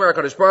ha'mizgaya omer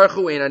HaKadosh Baruch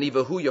Hu ein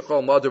anivahu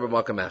yachol madur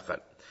b'makam echad.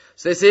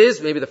 So this is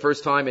maybe the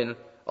first time in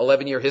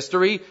 11-year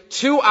history,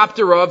 2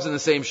 Aptaravs in the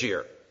same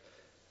shir.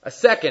 A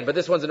second, but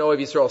this one's an Ohev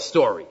Yisrael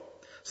story.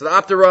 So the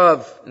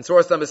Aptarav in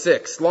source number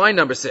 6, line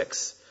number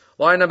 6.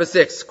 Line number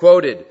 6,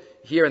 quoted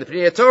here in the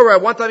Pnei Torah,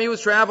 one time he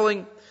was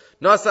traveling.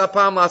 Nasa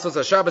pam lasos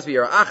ha-Shabbos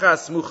v'yara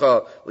achas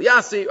smucha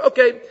liyasi.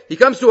 Okay, he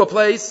comes to a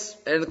place,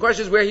 and the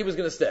question is where he was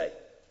going to stay.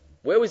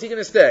 Where was he going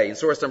to stay? In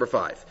source number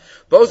 5.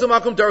 Bozu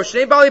makom dorosh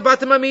shnei bali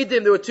batim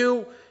amidim. There were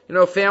two,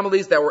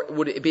 families that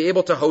would be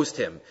able to host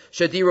him.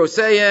 Shadiro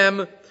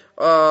seyem,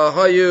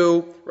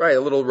 hayu, right,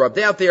 a little rubbed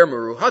out there,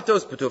 maru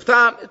hatos,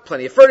 putuftam,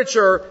 plenty of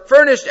furniture,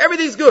 furnished,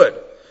 everything's good.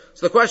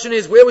 So the question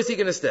is, where was he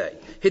going to stay?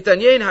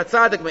 Hitanyen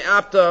hatzadik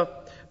me'apta,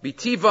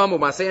 bitivam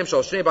u'maseyem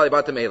shal shnei bali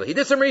batim eila. He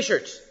did some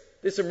research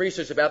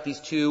about these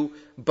two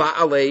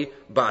ba'alei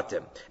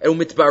batim. And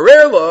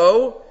u'mitbarer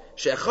lo,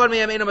 she'echad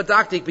me'am eina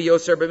medaktik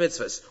biyoser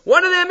b'mitzvahs.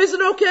 One of them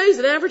isn't okay, he's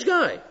an average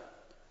guy.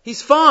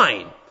 He's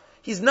fine.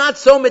 He's not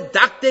so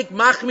medaktik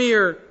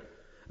machmir.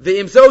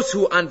 Ve'imzos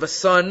hu an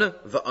v'san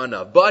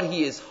v'ana. But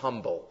he is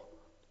humble.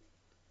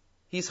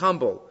 He's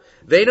humble.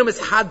 Ve'enu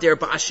mishader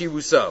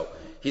ba'ashiruso.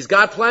 He's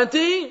got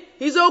plenty.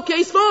 He's okay.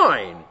 He's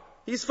fine.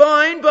 He's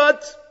fine,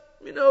 but,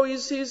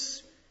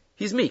 he's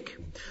meek.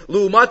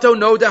 Lu'umato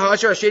no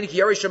dehashar hasheni ki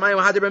yari shemayim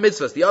mahader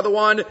b'mitzvahs. The other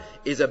one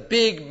is a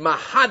big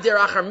mahader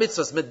achar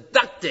mitzvahs,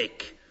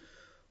 medaktik.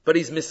 But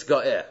he's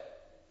misga'eh.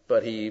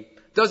 But he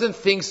doesn't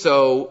think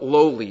so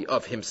lowly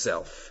of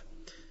himself.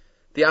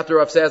 The Alter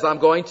Rav says, I'm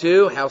going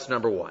to house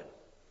number 1.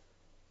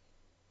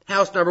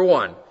 House number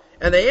 1.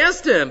 And they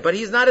asked him, but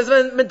he's not as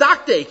a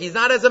medaktik. He's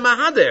not as a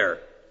mahader.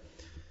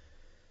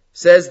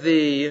 Says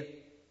the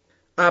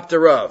Alter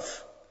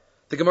Rav.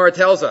 The Gemara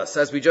tells us,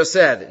 as we just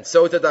said, in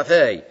Sota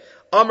Dafei,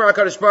 Amar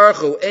HaKadosh Baruch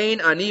Hu,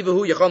 Ein ani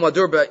v'hu yachal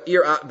ladur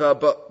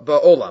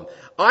ba'olam.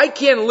 I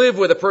can't live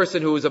with a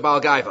person who is a Baal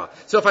Gaiva.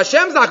 So if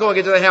Hashem's not going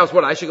into the house,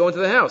 I should go into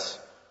the house.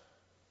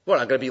 I'm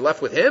going to be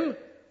left with him?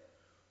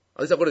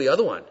 At least I'll go to the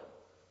other one.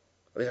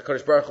 At least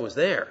HaKadosh Baruch Hu is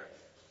there.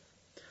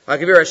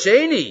 Ha'gevir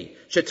Hasheni,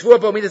 she'tvua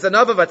bo midas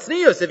anava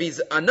v'tznius. If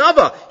he's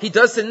anava, he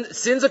does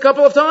sins a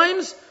couple of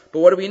times. But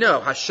what do we know?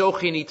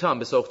 Hashochin itam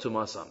b'soch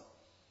tumasam.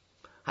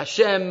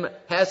 Hashem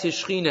has his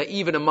Shechina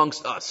even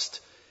amongst us.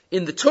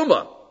 In the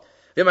Tumah.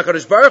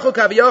 V'makadosh Baruch Hu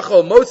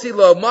kaviyachol motzi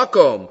lo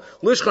makom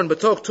lishchon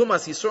b'toch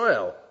Tumas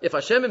Yisrael. If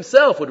Hashem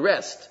himself would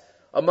rest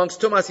amongst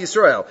Tumas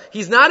Yisrael,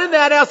 he's not in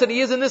that house and he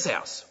is in this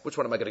house. Which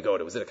one am I going to go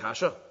to? Is it a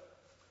kasha?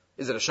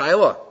 Is it a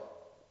shayla?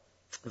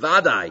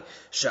 Vadai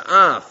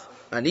sha'af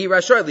ani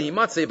rashay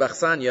lihimatzei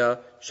b'chsanya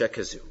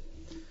shekazu.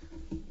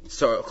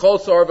 So chol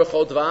sor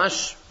v'chol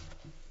dvash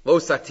lo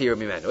saktir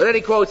mimenu. And then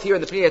he quotes here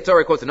in the Pnei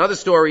Torah, he quotes another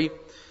story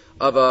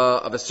of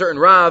a certain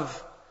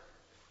Rav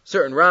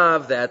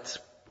that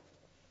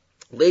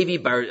Levi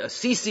Bar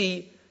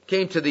Sisi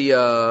came to the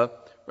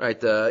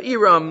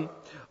Iram.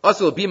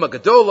 Also Bima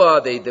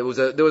Gadola. There was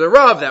a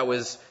Rav that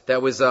was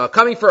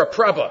coming for a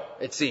praba,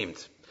 it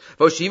seemed.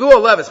 They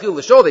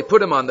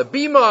put him on the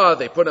bima,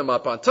 they put him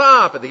up on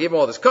top, and they gave him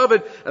all this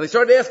covet, and they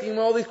started asking him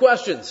all these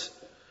questions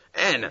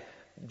and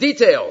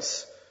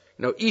details.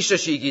 Isha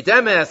she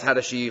gidemes, how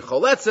does she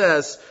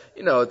choletzes?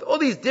 All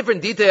these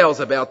different details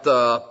about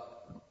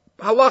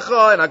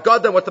halacha and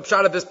agadah, what the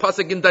pshat of this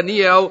pasuk in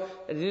Daniel,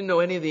 and he didn't know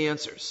any of the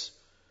answers.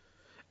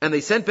 And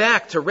they sent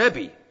back to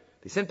Rebbe.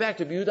 They sent back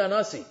to Yehuda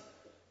Nasi.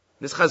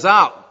 This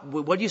Chazal,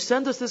 what do you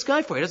send us this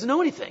guy for? He doesn't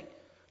know anything.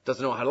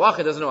 Doesn't know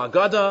halacha, doesn't know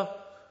agadah.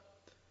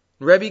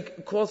 Rebbe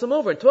calls him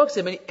over and talks to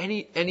him, and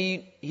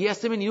he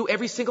asked him, and he knew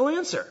every single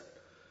answer.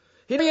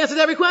 He answered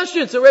every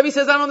question. So Rebbe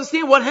says, I don't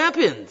understand what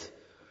happened.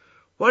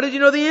 Why did you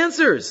know the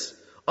answers?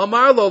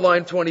 Amarlo,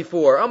 line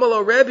 24.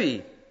 Amalo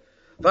Rebbe.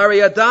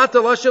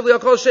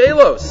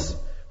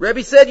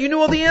 Rebbe said, you knew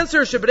all the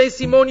answers. Shebnei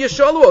Simon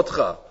yeshalu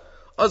otcha.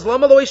 Az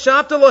lama lo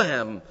ishabta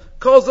lohem.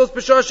 Calls those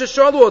b'shar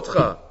sheshalu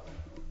otcha.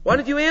 Why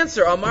did you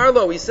answer?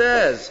 Amarlo, he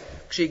says,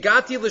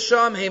 Kshigati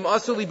l'sham heim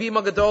asu libi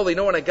magadol.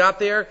 When I got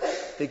there,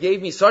 they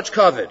gave me such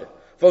covet.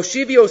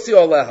 Voshivi osi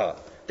oleha.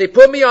 They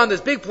put me on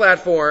this big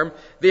platform.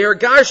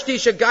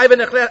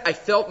 I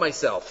felt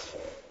myself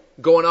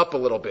going up a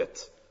little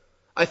bit.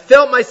 I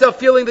felt myself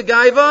feeling the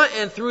gaiva,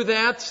 and through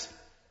that,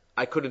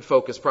 I couldn't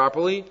focus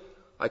properly.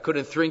 I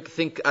couldn't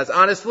think as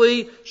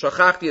honestly.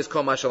 Shachachti is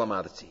kol mashal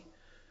amadati.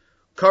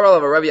 Karal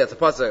of a Rebbe at the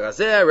pasuk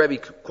azeh. Rebbe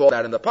called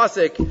out in the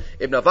pasuk.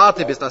 Ibn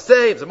Avalti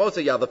bisnaseh.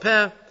 Zamosa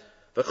yalvapeh.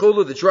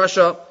 V'chulu the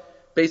drasha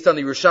based on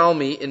the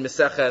Yerushalmi in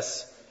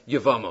Meseches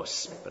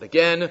Yevamos. But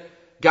again,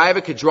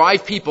 gaiva could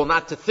drive people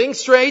not to think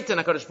straight, and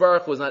HaKadosh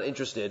Baruch Hu was not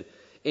interested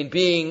in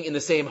being in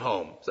the same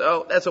home.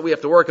 So that's what we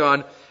have to work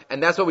on,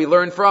 and that's what we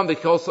learn from the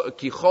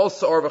Kichol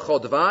Sa'or V'chol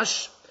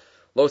Dvash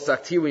Lo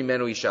Saktiri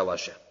Menu Yishal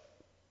Hashem.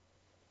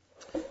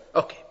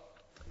 Okay.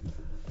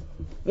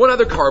 One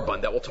other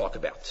carbon that we'll talk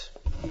about.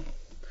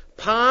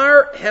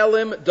 Par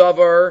Helim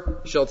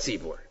Davar Shel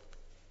Tzibur.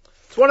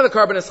 It's one of the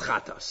carbonas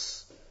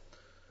chatas.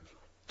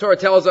 Torah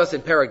tells us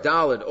in Perek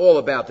Daled all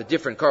about the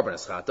different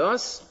carbonas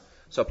chatas.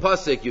 So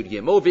pasuk Yud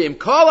Gimel V'im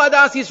Kol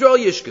Adas Yisrael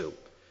Yishku.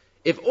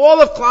 If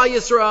all of Klal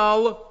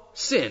Yisrael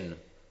sin,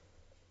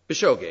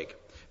 b'shogeg,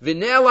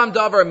 v'ne'elam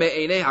davar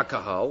me'einei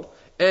hakahal,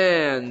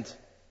 and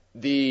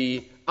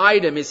the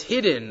item is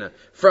hidden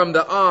from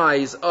the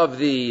eyes of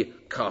the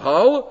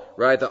kahal,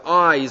 right? The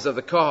eyes of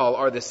the kahal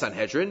are the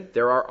Sanhedrin.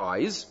 There are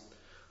eyes.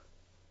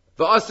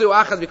 V'asu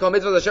achas b'kol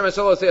mitzvah Hashem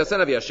esolo se'asen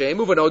av'yashem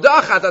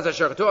u'v'noda achat as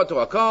asher to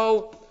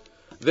hakol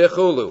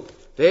v'chulu.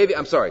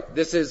 I'm sorry.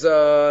 This is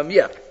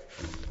V'samchu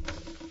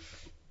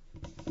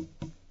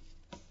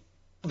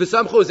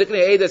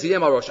ziknei edes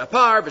yidem al rosh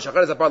apar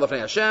v'shachar apar lefnei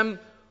Hashem.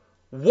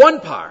 One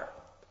par.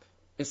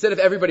 Instead of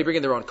everybody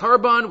bringing their own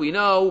carbon, we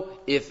know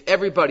if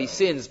everybody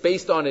sins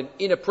based on an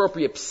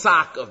inappropriate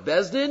psak of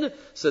Bezdin,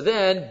 so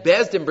then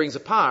Bezdin brings a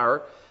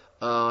par,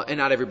 and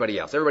not everybody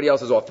else. Everybody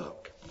else is off the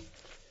hook.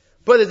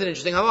 But there's an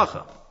interesting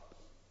halacha.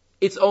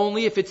 It's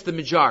only if it's the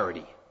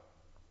majority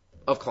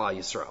of Klal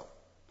Yisrael,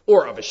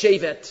 or of a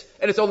shevet,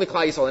 and it's only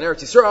Klal Yisrael and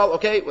Eretz Yisrael,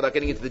 okay, without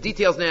getting into the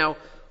details now,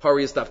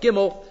 Hari is Daf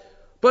Gimel,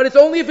 but it's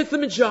only if it's the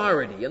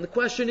majority. And the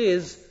question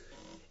is,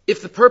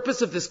 if the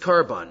purpose of this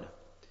carbon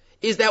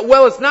is that,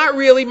 well, it's not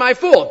really my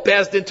fault.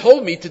 Bezdin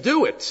told me to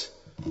do it.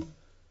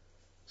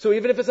 So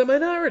even if it's a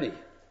minority,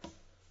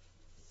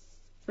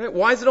 right?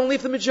 Why is it only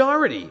if the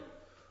majority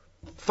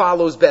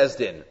follows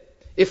Bezdin?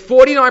 If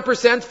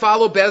 49%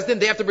 follow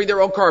Bezdin, they have to bring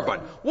their own carbon.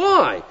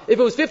 Why? If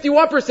it was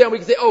 51%, we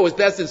could say, oh, it was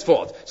Bezdin's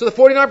fault. So the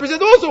 49%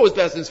 also was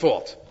Bezdin's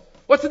fault.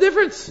 What's the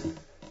difference?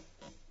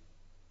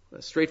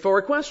 A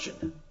straightforward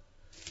question.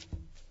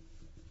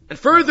 And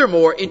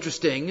furthermore,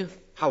 interesting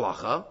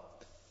halacha,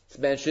 it's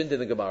mentioned in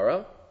the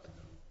Gemara.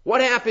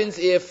 What happens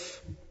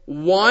if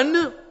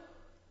one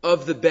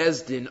of the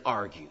Bezdin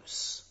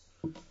argues?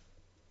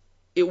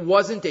 It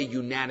wasn't a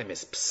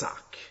unanimous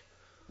psak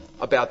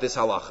about this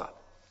halacha.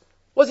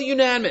 Wasn't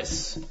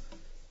unanimous.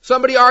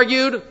 Somebody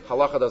argued,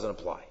 halacha doesn't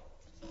apply.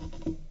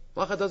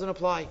 Halacha doesn't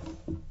apply.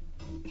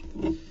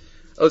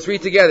 Let's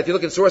read together. If you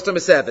look in source number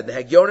 7, the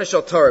Hagyona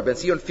Shel Torah, Ben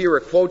Sion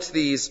Führer quotes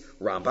these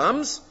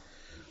Rambams,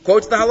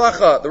 quotes the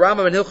halacha, the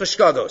Rambam in Hilchos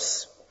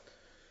Shkagos.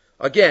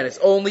 Again, it's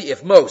only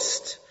if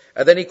most.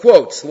 And then he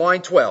quotes,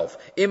 line 12,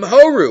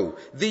 Imhoru,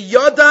 the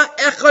yada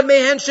echad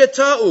mehen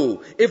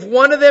sheta'u, if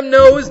one of them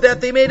knows that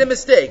they made a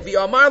mistake, the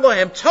amar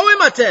lohem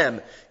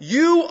toimatem,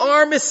 you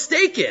are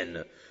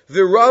mistaken, the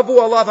ravu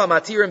alav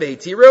hamatirim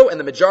vehitiru, and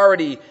the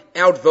majority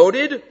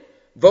voted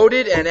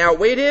and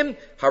outweighed him,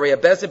 harei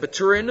abesin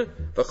beturin,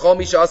 v'chol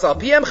misha asal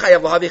piem,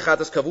 chayav lahavi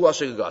chatas kavu al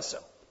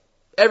shegagaso.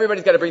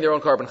 Everybody's got to bring their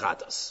own carbon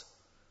chatas.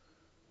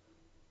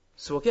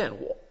 So again,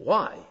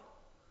 why?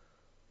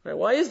 Right,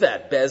 why is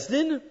that?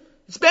 Bezdin?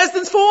 It's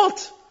Bezdin's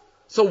fault.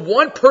 So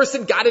one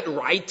person got it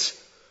right,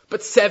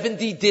 but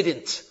 70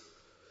 didn't.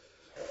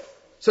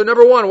 So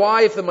number one,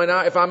 why if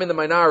I'm in the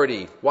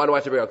minority, why do I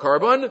have to bring a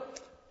carbon?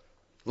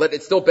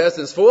 It's still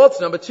Bezdin's fault.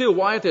 Number two,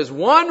 why if there's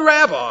one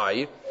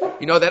rabbi,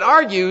 that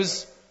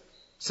argues,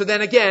 so then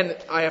again,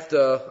 I have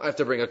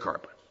to bring a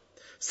carbon.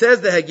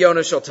 Says the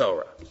Hagyona Shel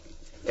Torah.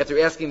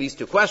 After asking these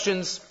two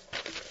questions,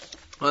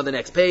 on the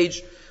next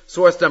page,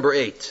 source number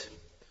 8.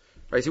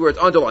 Right, see where it's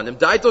underlined. The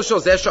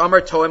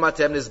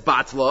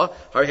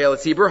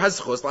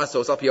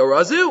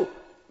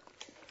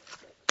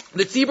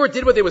tzibur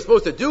did what they were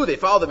supposed to do. They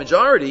followed the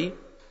majority.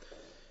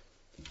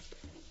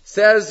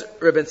 Says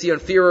Rabbi Sion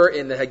Führer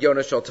in the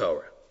Hagyona Shel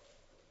Torah.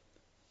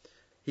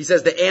 He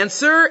says the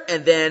answer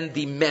and then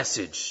the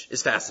message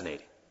is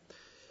fascinating.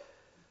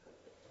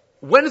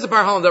 When is a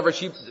par helam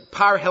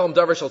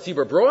davar shel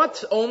tzibur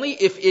brought? Only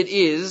if it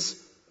is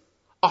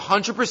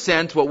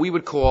 100% what we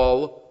would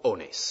call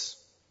ones.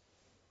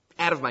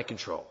 Out of my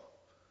control.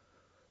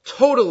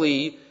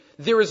 Totally,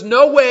 there is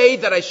no way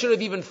that I should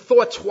have even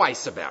thought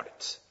twice about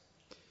it.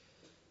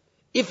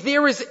 If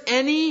there is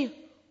any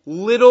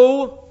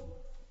little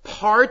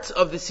part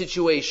of the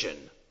situation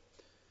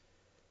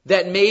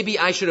that maybe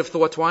I should have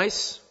thought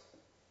twice,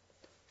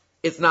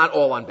 it's not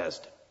all on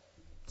Bezdin.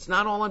 It's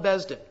not all on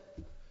Bezdin.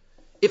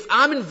 If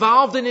I'm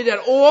involved in it at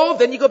all,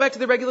 then you go back to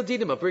the regular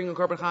dinim of bringing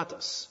carbon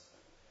chatas.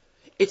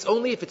 It's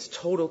only if it's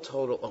total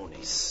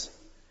ones.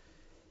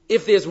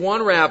 If there's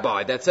one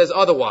rabbi that says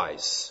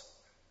otherwise,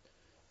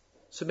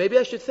 so maybe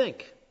I should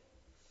think.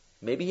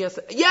 Maybe he has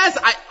to,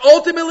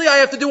 ultimately I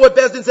have to do what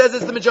Bezdin says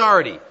is the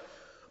majority.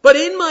 But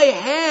in my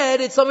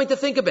head, it's something to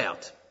think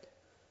about.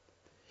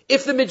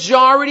 If the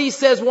majority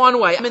says one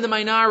way, I'm in the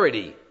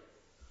minority.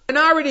 The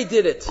minority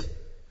did it.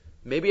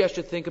 Maybe I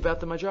should think about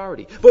the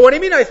majority. But what do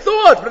you mean I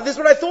thought? But if this is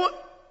what I thought.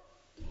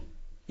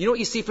 You know what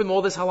you see from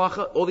all these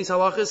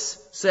halachas,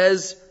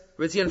 says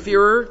Ritzian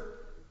Führer?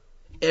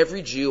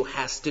 Every Jew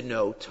has to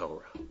know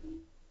Torah.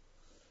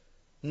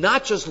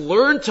 Not just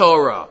learn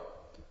Torah.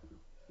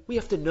 We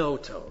have to know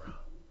Torah.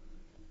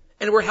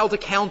 And we're held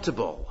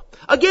accountable.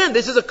 Again,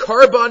 this is a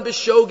carbon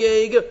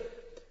b'shogeg,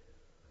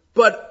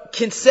 but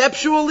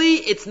conceptually,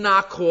 it's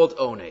not called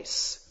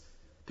ones.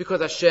 Because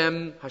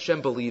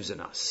Hashem believes in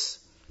us.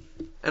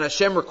 And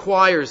Hashem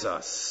requires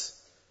us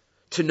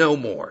to know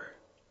more.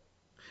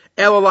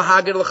 Ela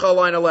lahagid l'chol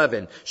line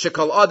 11.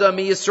 Shekol adam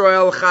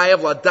mi-Yisrael chayav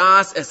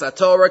ladas es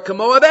ha-Torah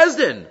kamo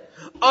ha-Bezdin.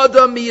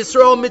 Adam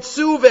mi-Yisrael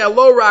mitzuve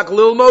lo rak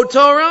lilmod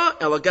Torah,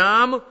 ela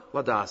gam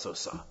ladas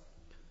osa.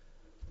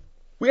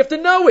 We have to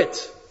know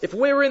it. If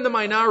we're in the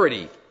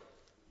minority,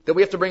 then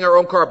we have to bring our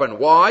own carbon.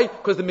 Why?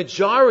 Because the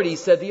majority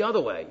said the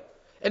other way.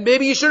 And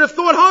maybe you should have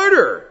thought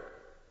harder.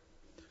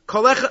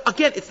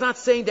 Again, it's not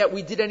saying that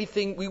we did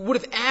anything, we would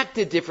have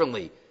acted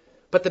differently.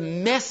 But the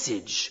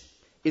message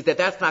is that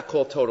that's not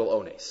called total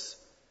ones.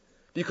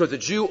 Because the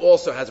Jew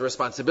also has a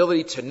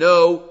responsibility to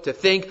know, to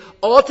think.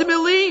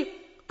 Ultimately,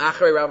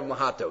 acharei rabbim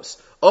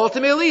lahatos.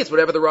 Ultimately, it's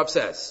whatever the Rav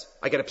says.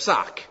 I get a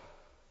psak.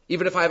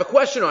 Even if I have a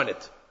question on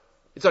it,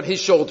 it's on his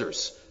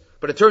shoulders.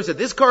 But in terms of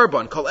this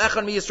carbon, kol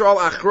echad mi Yisrael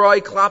achroi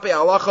klape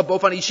alacha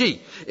bofan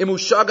ishi.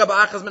 Imushaga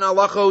ba'achas min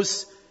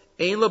alachos,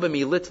 ein lo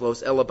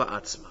b'militlos ela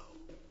ba'atzmo.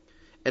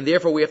 And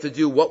therefore we have to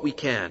do what we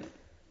can.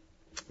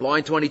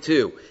 Line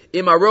 22.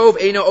 Imarov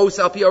eina os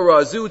al pi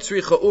arazu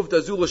tzricha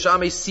uvda zu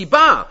l'shamei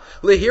siba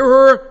lehir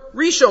her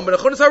rishon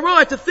b'nechonas hara. I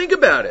have to think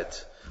about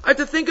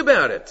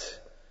it.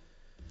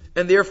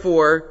 And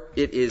therefore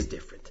it is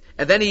different.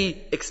 And then he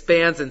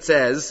expands and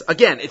says,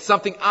 again, it's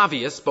something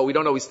obvious, but we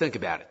don't always think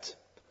about it.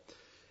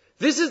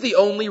 This is the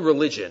only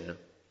religion,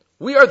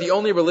 we are the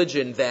only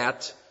religion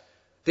that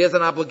there's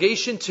an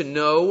obligation to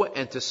know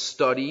and to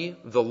study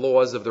the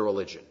laws of the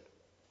religion.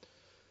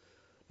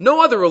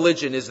 No other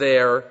religion is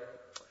there,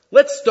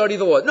 let's study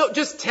the law. No,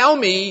 just tell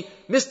me,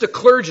 Mr.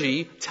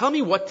 Clergy, tell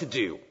me what to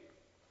do.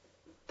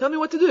 Tell me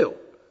what to do.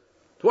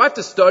 Do I have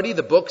to study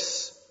the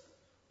books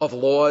of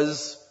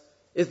laws?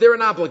 Is there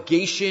an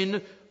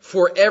obligation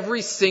for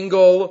every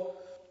single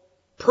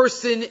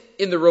person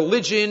in the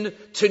religion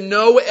to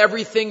know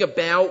everything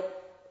about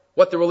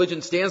what the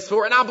religion stands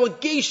for? An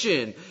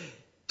obligation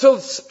to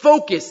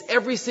focus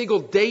every single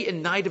day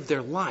and night of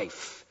their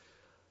life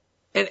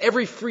and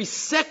every free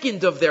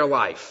second of their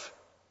life?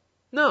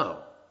 No.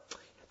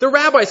 The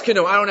rabbis can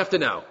know. I don't have to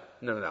know.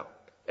 No.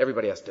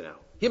 Everybody has to know.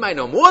 He might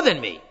know more than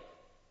me,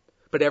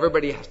 but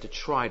everybody has to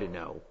try to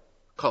know.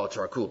 Kol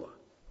Tarakula.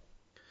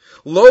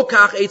 Lo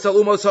kach eitzal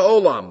umos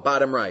ha'olam,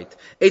 bottom right.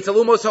 Eitzal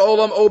umos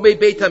ha'olam obei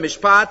beit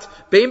ha'mishpat,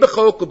 bein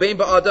b'chok ubein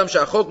ba'adam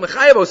sha'achok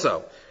mechayev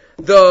oso.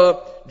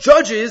 The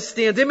judges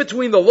stand in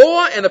between the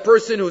law and the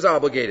person who's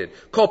obligated.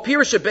 Kol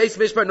pirish beis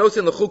mishpat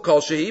nosin l'chuk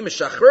kol shehi,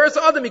 mishachreres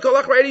adam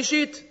mikol achrayit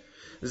ishit.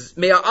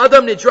 Mea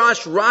adam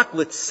nidrash rak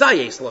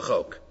litzayes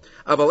l'chok.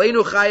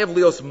 Avaleinu chayev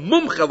lios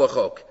mumche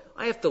l'chok.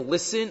 I have to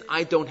listen,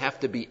 I don't have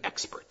to be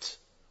expert.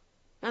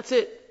 That's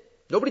it.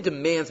 Nobody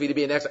demands me to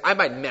be an expert. I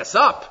might mess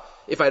up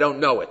if I don't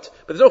know it.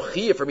 But there's no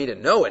chiyah for me to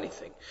know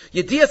anything.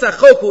 You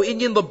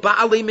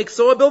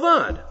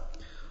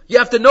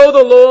have to know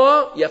the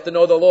law. You have to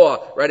know the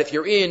law, right? If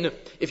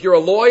you're a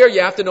lawyer, you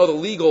have to know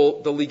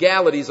the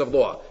legalities of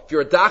law. If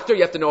you're a doctor,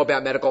 you have to know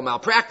about medical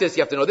malpractice.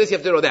 You have to know this, you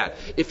have to know that.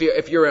 If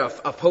you're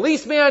a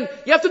policeman,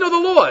 you have to know the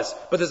laws.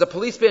 But does a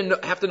policeman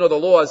have to know the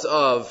laws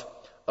of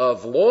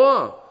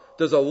law?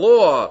 Does a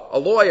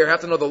lawyer have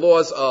to know the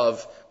laws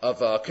of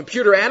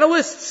computer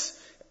analysts?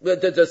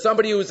 Does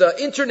somebody who's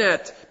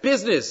internet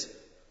business?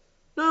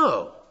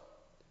 No.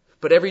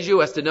 But every Jew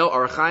has to know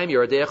Arachaim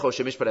Yeradei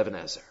Choshe Mishpat Even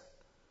Ezer.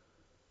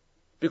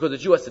 Because the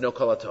Jew has to know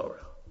Kol HaTorah.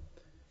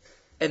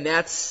 And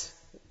that's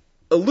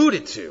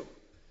alluded to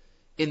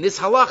in this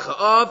halacha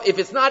of, if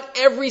it's not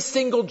every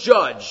single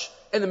judge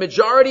and the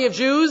majority of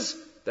Jews,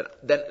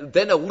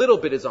 then a little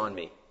bit is on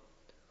me.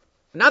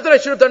 Not that I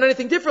should have done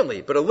anything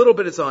differently, but a little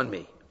bit is on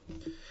me.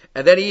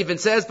 And then he even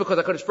says, because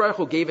HaKadosh Baruch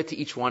Hu gave it to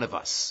each one of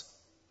us.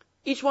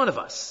 Each one of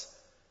us.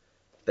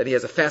 That he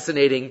has a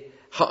fascinating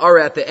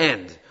ha'ara at the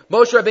end.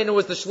 Moshe Rabbeinu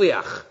was the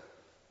shliach.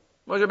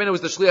 Moshe Rabbeinu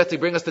was the shliach to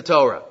bring us the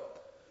Torah.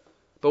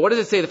 But what does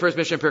it say in the first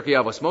mission in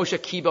Pirkei Avos? Moshe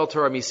kibel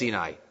Torah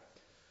misinai.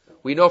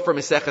 We know from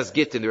Maseches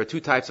Gittin there are two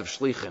types of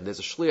shlichim. There's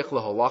a shliach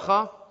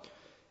laholacha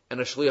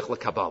and a shliach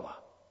laKabbalah.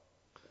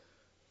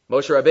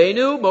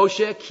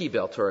 Moshe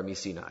kibel Torah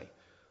misinai.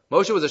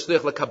 Moshe was a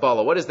shliach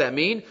laKabbalah. What does that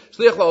mean?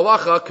 Shliach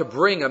laholacha could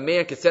bring, a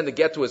man could send a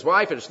get to his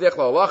wife, and a shliach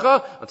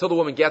laholacha, until the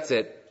woman gets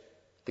it,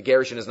 the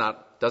gerushin is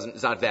not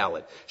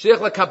valid. Shliach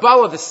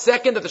laKabbalah, the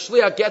second that the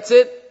shliach gets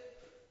it,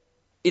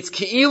 it's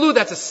ki'ilu,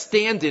 that's a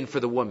stand-in for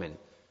the woman.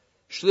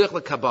 Shliach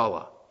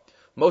laKabbalah.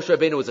 Moshe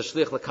Rabbeinu was a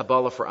shliach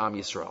laKabbalah for Am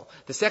Yisrael.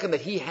 The second that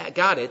he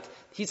got it,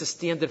 he's a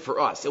stand-in for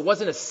us. It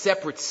wasn't a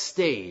separate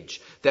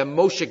stage that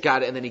Moshe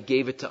got it and then he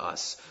gave it to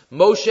us.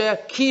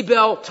 Moshe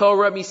kibel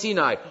Torah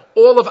misinai.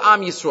 All of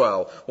Am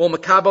Yisrael will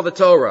makabel the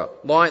Torah.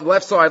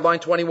 Left side, line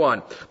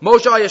 21.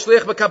 Moshe haya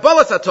shliach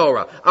b'Kabbalas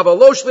HaTorah, aval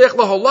lo shliach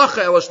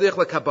laholacha ela shliach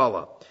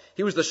laKabbalah.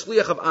 He was the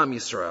shliach of Am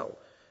Yisrael.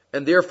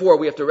 And therefore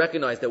we have to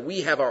recognize that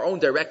we have our own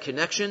direct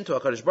connection to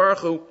HaKadosh Baruch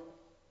Hu.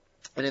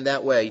 And in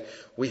that way,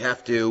 we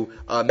have to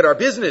get our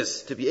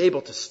business to be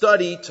able to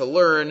study, to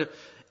learn,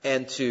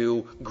 and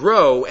to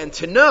grow, and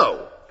to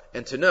know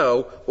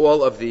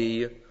all of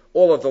the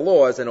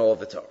laws and all of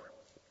the Torah.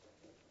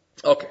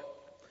 Okay,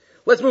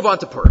 let's move on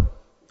to Purim.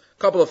 A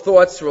couple of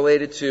thoughts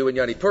related to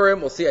Inyani Purim.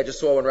 We'll see. I just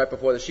saw one right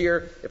before the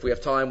Shir. If we have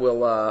time,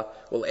 we'll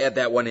add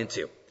that one in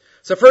too.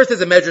 So first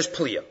is a Medrash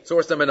Pliya,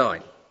 source number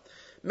 9.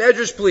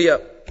 Medrash Pliya.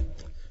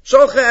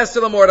 Sholcha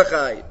Esther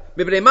Mordechai.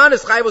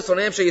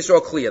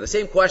 The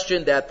same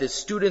question that the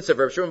students of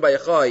Rav Shimon Bar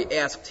Yochai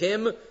asked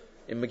him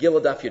in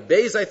Megillah Daf Yud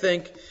Beis, I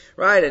think.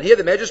 Right, and here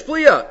the Medrash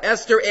Pliya.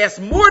 Esther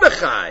asked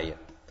Mordechai,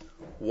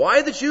 why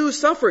are the Jews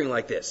suffering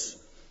like this?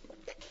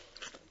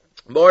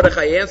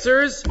 Mordechai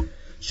answers,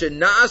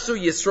 Shena'asu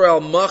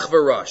Yisrael mach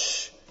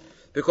v'rush.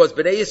 Because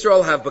Bnei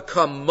Yisrael have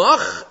become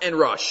mach and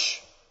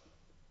rush.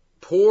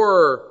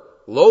 Poor,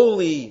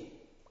 lowly,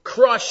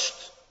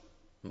 crushed,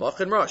 mach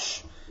and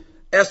rush.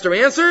 Esther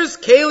answers,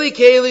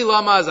 Keli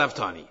lama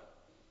azavtani.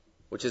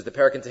 Which is the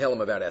Perek in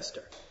Tehillim about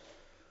Esther.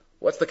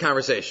 What's the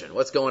conversation?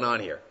 What's going on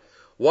here?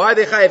 Why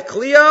they chayev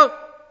kliya?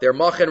 They're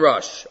mach and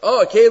rush.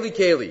 Oh,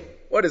 Keli.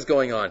 What is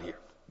going on here?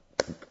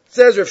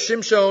 Says Rav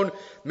Shimshon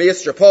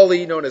Meis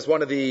Tripoli, known as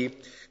one of the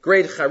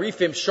great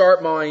Harifim,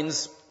 sharp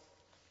minds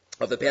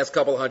of the past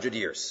couple hundred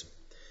years.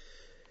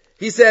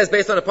 He says,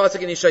 based on a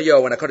pasuk in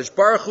Yeshayahu, when HaKadosh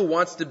Baruch Hu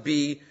wants to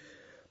be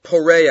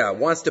poreya,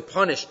 wants to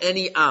punish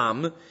any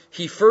am,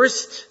 he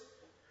first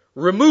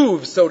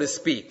removes, so to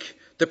speak,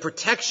 the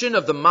protection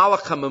of the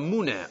Malach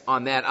HaMamuneh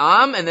on that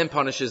am, and then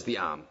punishes the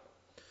am.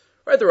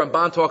 Right? The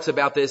Ramban talks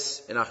about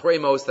this in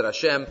Achremos, that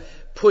Hashem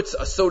puts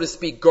a, so to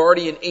speak,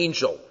 guardian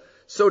angel,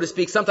 so to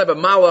speak, some type of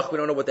malach, we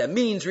don't know what that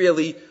means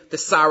really, the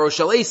Saro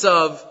Shel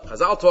Esav,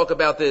 Chazal talk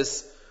about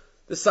this,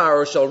 the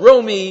Saro Shel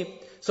Romi.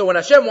 So when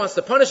Hashem wants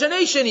to punish a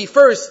nation, he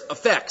first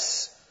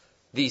affects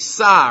the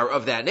Sar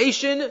of that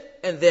nation,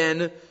 and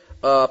then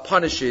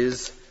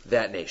punishes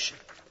that nation.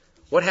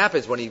 What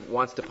happens when he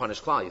wants to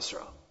punish Klal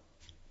Yisrael?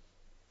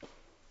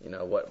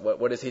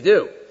 What does he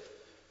do?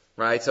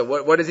 Right? So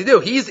what does he do?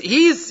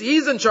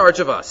 He's in charge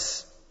of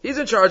us. He's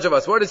in charge of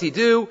us. What does he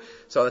do?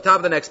 So on the top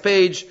of the next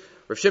page,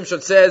 Rav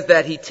Shimshon says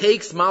that he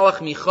takes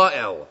Malach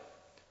Michael.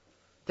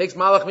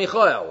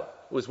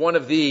 Who was one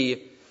of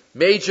the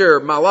major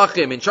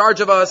malachim in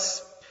charge of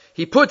us.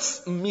 He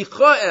puts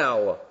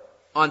Michael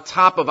on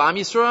top of Am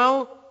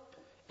Yisrael,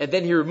 and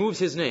then he removes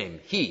his name.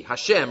 He,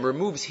 Hashem,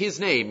 removes his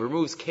name,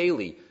 removes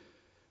Keli,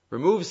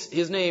 removes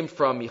his name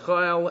from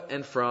Michael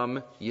and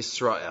from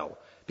Yisrael.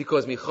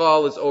 Because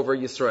Michael is over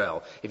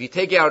Yisrael. If you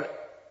take out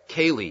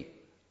Keli,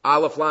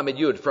 Aleph Lamed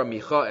Yud from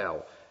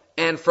Michael,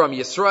 and from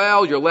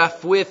Yisrael, you're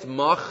left with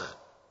Mach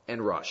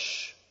and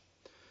Rush.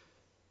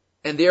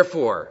 And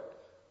therefore,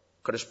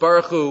 Kadosh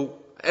Baruch Hu,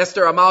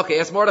 Esther Amalke,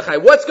 asked Mordechai,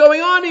 what's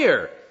going on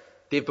here?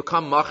 They've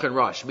become Mach and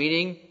Rush,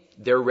 meaning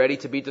they're ready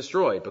to be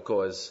destroyed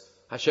because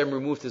Hashem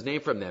removed his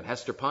name from them,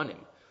 Hester Panim.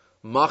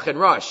 Mach and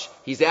Rush.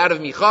 He's out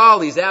of Michal,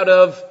 he's out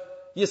of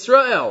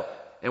Yisrael.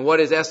 And what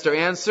does Esther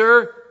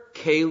answer?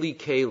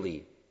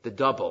 Keli, the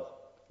double.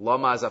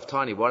 Lama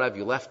Zaftani, what have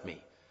you left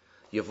me?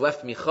 You've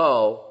left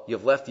Michal,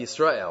 you've left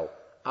Yisrael,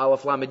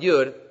 Aleph Lamed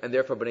Yud, and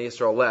therefore Bnei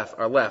Yisrael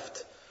are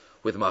left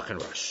with Mach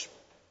and Rush.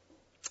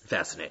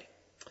 Fascinating.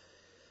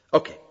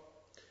 Okay.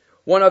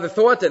 One other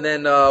thought, and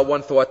then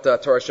one thought,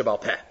 Torah Shabbal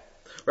Peh.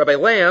 Rabbi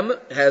Lamb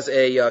has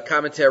a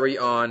commentary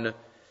on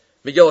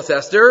Megillas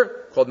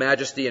Esther called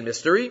Majesty and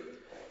Mystery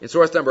in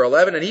source number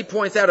 11, and he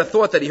points out a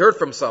thought that he heard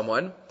from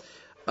someone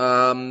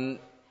about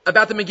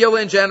the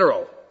Megillah in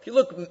general. If you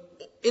look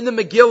in the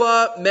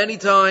Megillah, many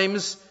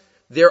times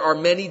there are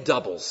many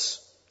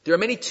doubles. There are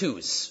many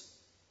twos.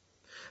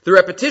 The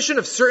repetition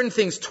of certain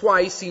things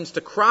twice seems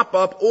to crop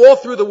up all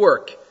through the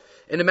work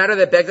in a manner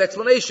that begs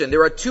explanation.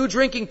 There are 2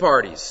 drinking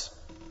parties.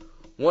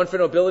 One for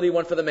nobility,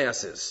 one for the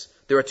masses.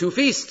 There are 2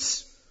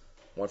 feasts.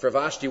 One for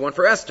Vashti, one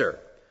for Esther.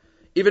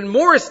 Even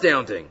more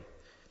astounding,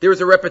 there is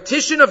a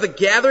repetition of the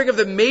gathering of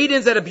the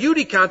maidens at a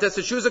beauty contest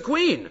to choose a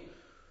queen.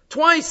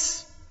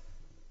 Twice.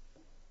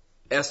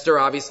 Esther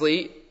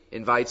obviously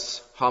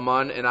invites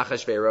Haman and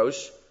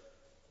Achashverosh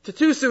to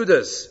 2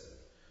 Sudas.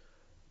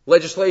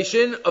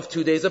 Legislation of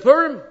 2 days of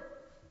Purim.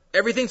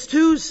 Everything's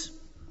twos.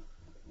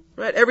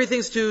 Right?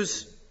 Everything's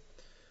twos.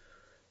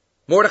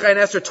 Mordechai and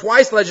Esther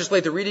twice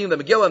legislate the reading of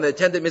the Megillah and the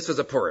attendant mitzvahs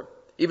of Purim,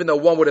 even though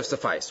one would have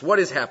sufficed. What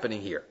is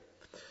happening here?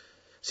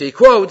 So he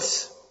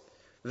quotes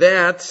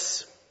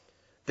that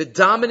the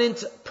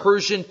dominant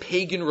Persian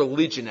pagan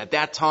religion at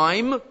that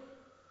time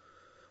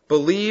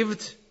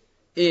believed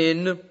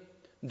in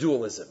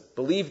dualism,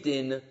 believed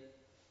in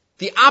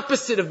the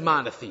opposite of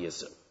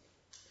monotheism,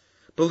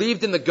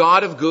 believed in the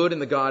God of good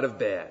and the God of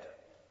bad,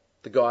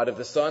 the God of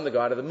the sun, the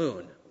God of the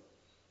moon.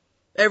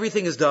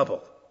 Everything is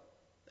double.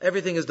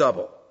 Everything is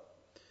double.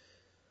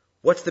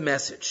 What's the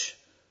message?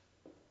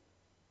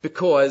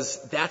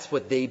 Because that's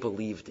what they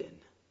believed in.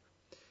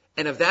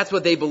 And if that's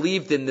what they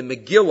believed in, the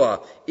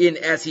Megillah, in,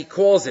 as he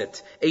calls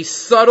it, a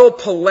subtle,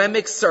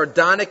 polemic,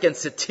 sardonic, and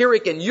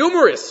satiric and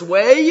humorous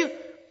way,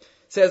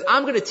 says,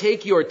 I'm going to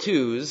take your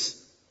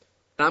twos,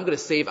 and I'm going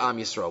to save Am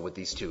Yisrael with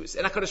these twos.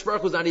 And HaKadosh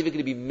Baruch Hu is not even going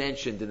to be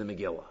mentioned in the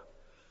Megillah.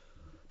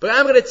 But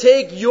I'm going to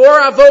take your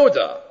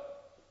avoda.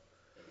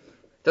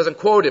 Doesn't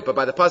quote it, but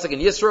by the pasuk in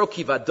Yisro,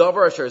 ki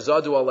vadavar asher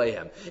zadu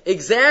aleihem.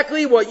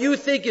 Exactly what you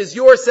think is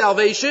your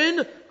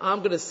salvation,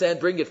 I'm going to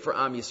bring it for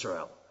Am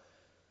Yisrael.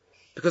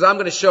 Because I'm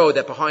going to show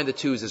that behind the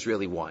twos is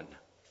really 1.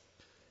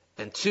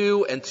 And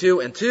 2, and 2,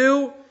 and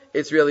 2,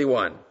 it's really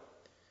 1.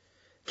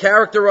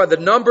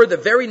 The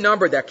very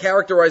number that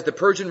characterized the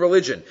Persian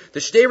religion, the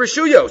Shtei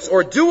Rishuyos,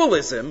 or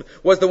dualism,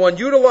 was the one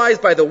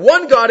utilized by the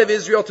one God of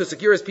Israel to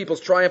secure his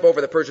people's triumph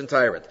over the Persian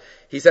tyrant.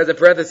 He says in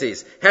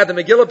parentheses, had the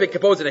Megillah been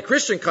composed in a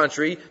Christian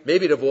country,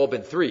 maybe it would have all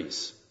been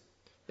 3s.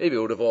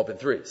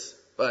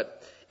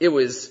 But it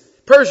was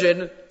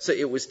Persian, so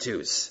it was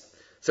twos.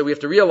 So we have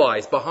to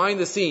realize, behind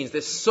the scenes,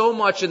 there's so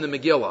much in the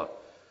Megillah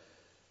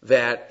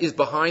that is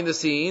behind the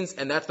scenes,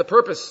 and that's the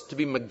purpose, to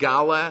be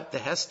Megala the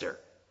Hester.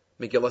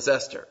 Megillah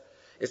Esther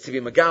is to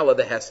be Megala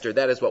the Hester.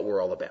 That is what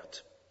we're all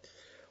about.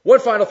 One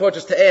final thought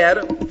just to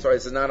add. Sorry,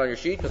 this is not on your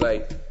sheet because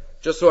I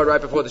just saw it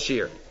right before the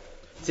Shir.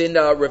 It's in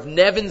Rav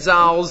Nevin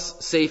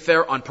Zal's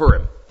Sefer on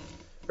Purim.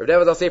 Rav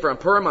Nevin Zal's Sefer on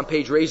Purim on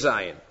page Reish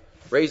Zayin.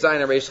 Reish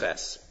Zayin and Reish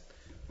Ches.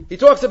 He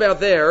talks about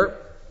there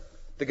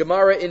the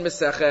Gemara in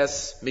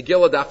Meseches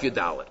Megillah Daf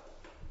Yudalit,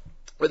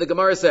 where the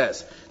Gemara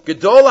says,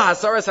 Gedola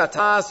Hasaras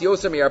Hatas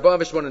Yosem Yarba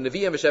V'Shmona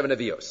Neviim V'Sheva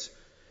Nevios.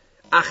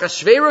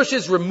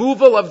 Achashverosh's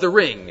removal of the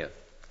ring,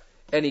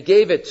 and he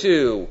gave it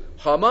to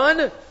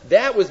Haman,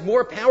 that was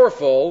more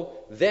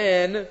powerful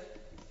than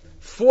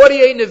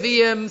 48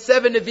 Nevi'im,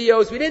 7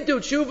 Nevios. We didn't do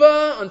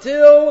tshuva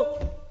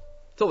until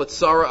the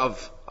tzara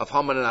of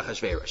Haman and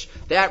Achashverosh.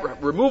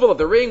 That removal of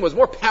the ring was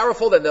more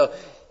powerful than the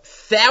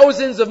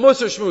thousands of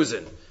Musar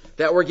Shmuzin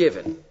that were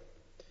given.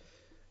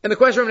 And the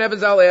question Rav Nevin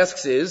Zal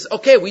asks is,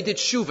 okay, we did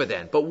tshuva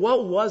then, but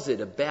what was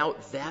it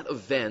about that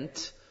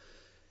event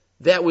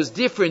that was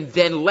different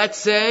than, let's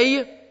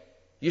say,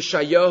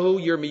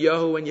 Yeshayahu,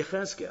 Yirmiyahu, and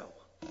Yechezkel,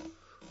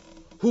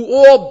 who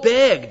all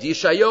begged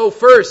Yeshayahu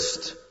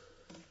first,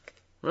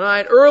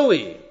 right,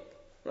 early.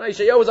 Right,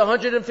 Yeshayahu was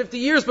 150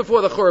 years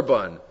before the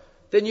Churban.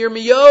 Then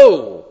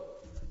Yirmiyahu,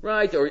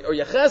 right, or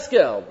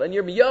Yechezkel, then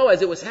Yirmiyahu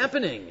as it was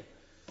happening.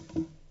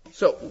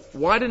 So,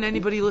 why didn't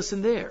anybody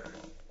listen there?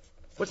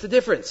 What's the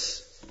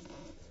difference?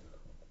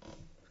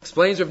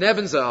 Explains Rav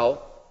Nevin Zal,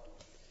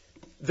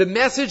 the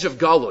message of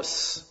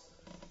Galus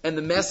and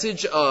the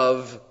message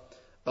of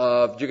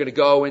you're going to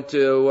go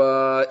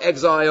into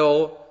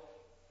exile,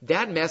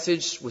 that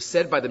message was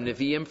said by the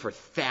Nevi'im for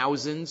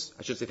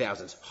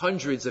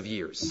hundreds of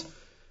years.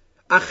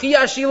 Achi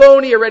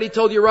Ashiloni already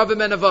told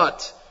Yeravim and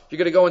Avat, you're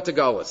going to go into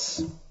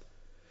Galus.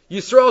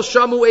 Yisrael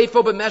shamu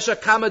efo b'mesha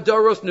kama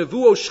doros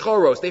nevuo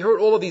shchoros. They heard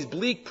all of these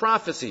bleak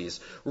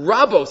prophecies.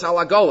 Rabos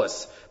ala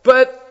Galus.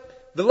 But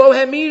the lo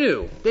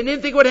haminu, they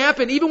didn't think what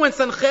happened. Even when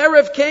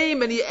Sancherev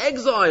came and he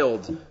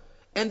exiled,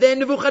 and then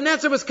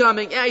Nebuchadnezzar was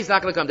coming, he's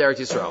not going to come to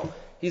Eretz Yisrael.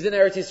 He's in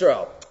Eretz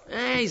Yisrael.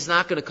 He's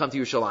not going to come to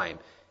Yerushalayim.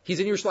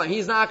 He's in Yerushalayim.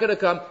 He's not going to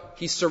come.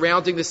 He's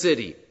surrounding the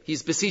city.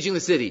 He's besieging the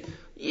city.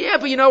 Yeah,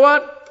 but you know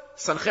what?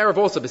 Sancherev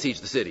also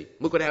besieged the city.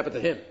 Look what happened to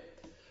him.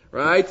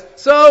 Right?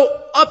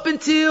 So, up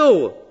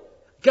until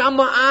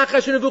Gamma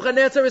Achash and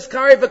Nebuchadnezzar is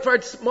carried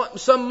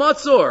some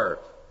matzor.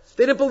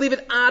 They didn't believe it.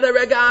 Ada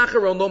rega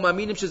acharon lo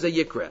ma'aminim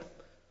shezayikra.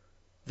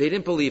 They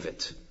didn't believe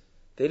it.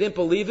 They didn't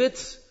believe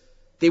it.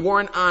 They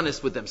weren't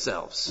honest with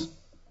themselves.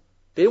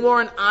 They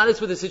weren't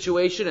honest with the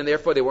situation, and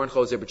therefore they weren't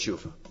chozer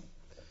b'tshuva.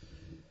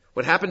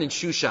 What happened in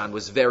Shushan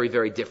was very,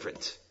 very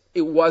different.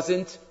 It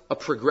wasn't a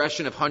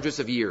progression of hundreds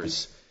of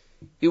years.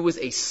 It was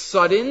a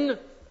sudden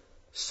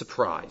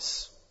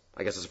surprise.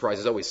 I guess a surprise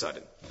is always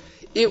sudden.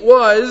 It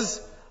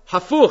was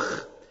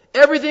hafuch.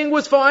 Everything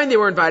was fine. They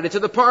were invited to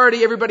the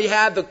party. Everybody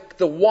had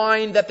the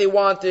wine that they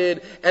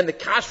wanted and the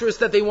kashrus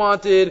that they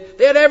wanted.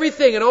 They had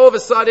everything. And all of a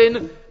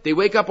sudden, they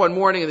wake up one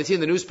morning and they see in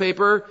the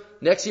newspaper,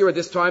 next year at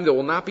this time, there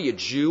will not be a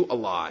Jew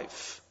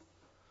alive.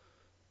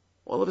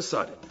 All of a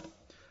sudden.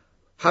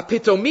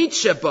 Hapitomit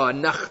sheba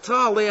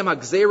nachta aleim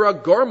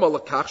hagzera gorma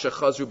lakach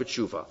shechazru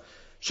b'tshuva.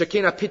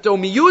 Shekin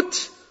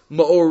hapitomiyut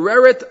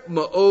ma'oreret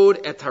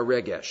ma'od et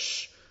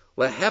haregesh.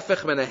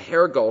 Lehefech men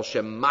hahergal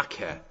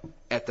shemakhe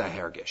et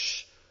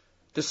hahergesh.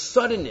 The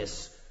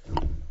suddenness,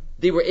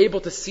 they were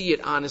able to see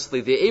it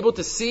honestly. They were able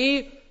to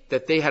see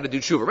that they had to do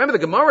tshuva. Remember, the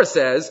Gemara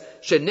says,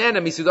 "Shenena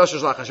misudash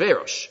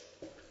lachashverosh."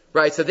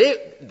 Right? So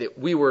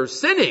we were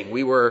sinning.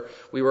 We were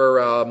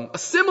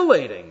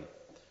assimilating.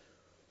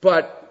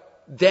 But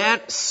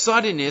that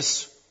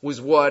suddenness was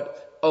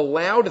what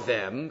allowed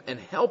them and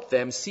helped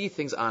them see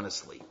things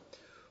honestly.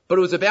 But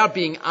it was about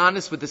being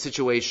honest with the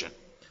situation.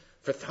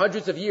 For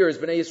hundreds of years,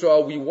 Bnei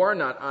Yisrael, we were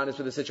not honest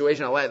with the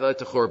situation. Allah led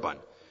to Churban.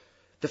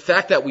 The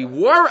fact that we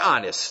were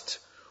honest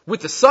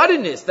with the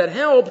suddenness that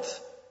helped,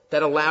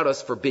 that allowed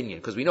us for binyan.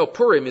 Because we know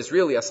Purim is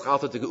really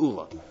Aschalta de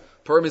Geula.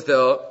 Purim is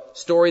the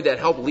story that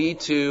helped lead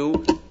to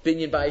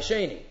binyan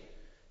b'Hasheni.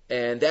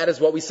 And that is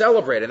what we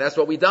celebrate, and that's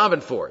what we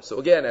daven for. So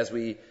again, as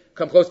we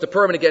come close to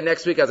Purim, and again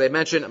next week, as I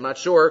mentioned, I'm not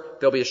sure,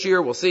 there'll be a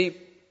shir, we'll see.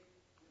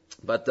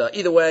 But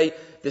either way,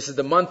 this is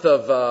the month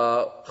of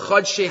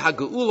Chodshei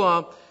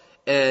HaGeula,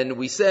 and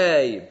we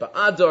say,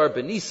 Ba'adar,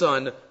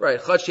 B'Nisan, right,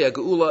 Chodshei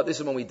HaGeula, this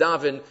is when we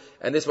daven,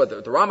 and this is what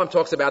the Rambam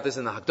talks about this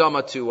in the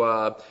Hakdama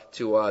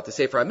to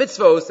Sefer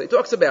HaMitzvos. He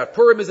talks about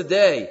Purim is a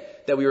day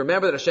that we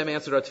remember that Hashem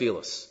answered our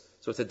tefillos.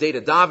 So it's a day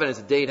to daven, it's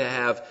a day to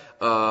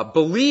have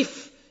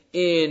belief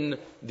in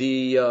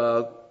the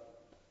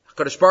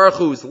HaKadosh Baruch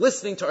Hu is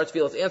listening to our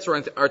tefillos,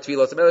 answering our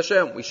tefillos. About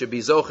Hashem, we should be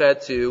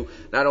zochet to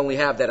not only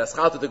have that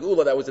Aschalta de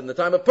Geula that was in the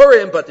time of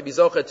Purim, but to be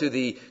zochet to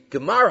the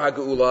Gemar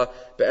HaGeula,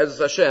 Be'ezus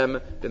Hashem,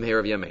 B'meir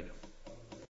of Yameinu.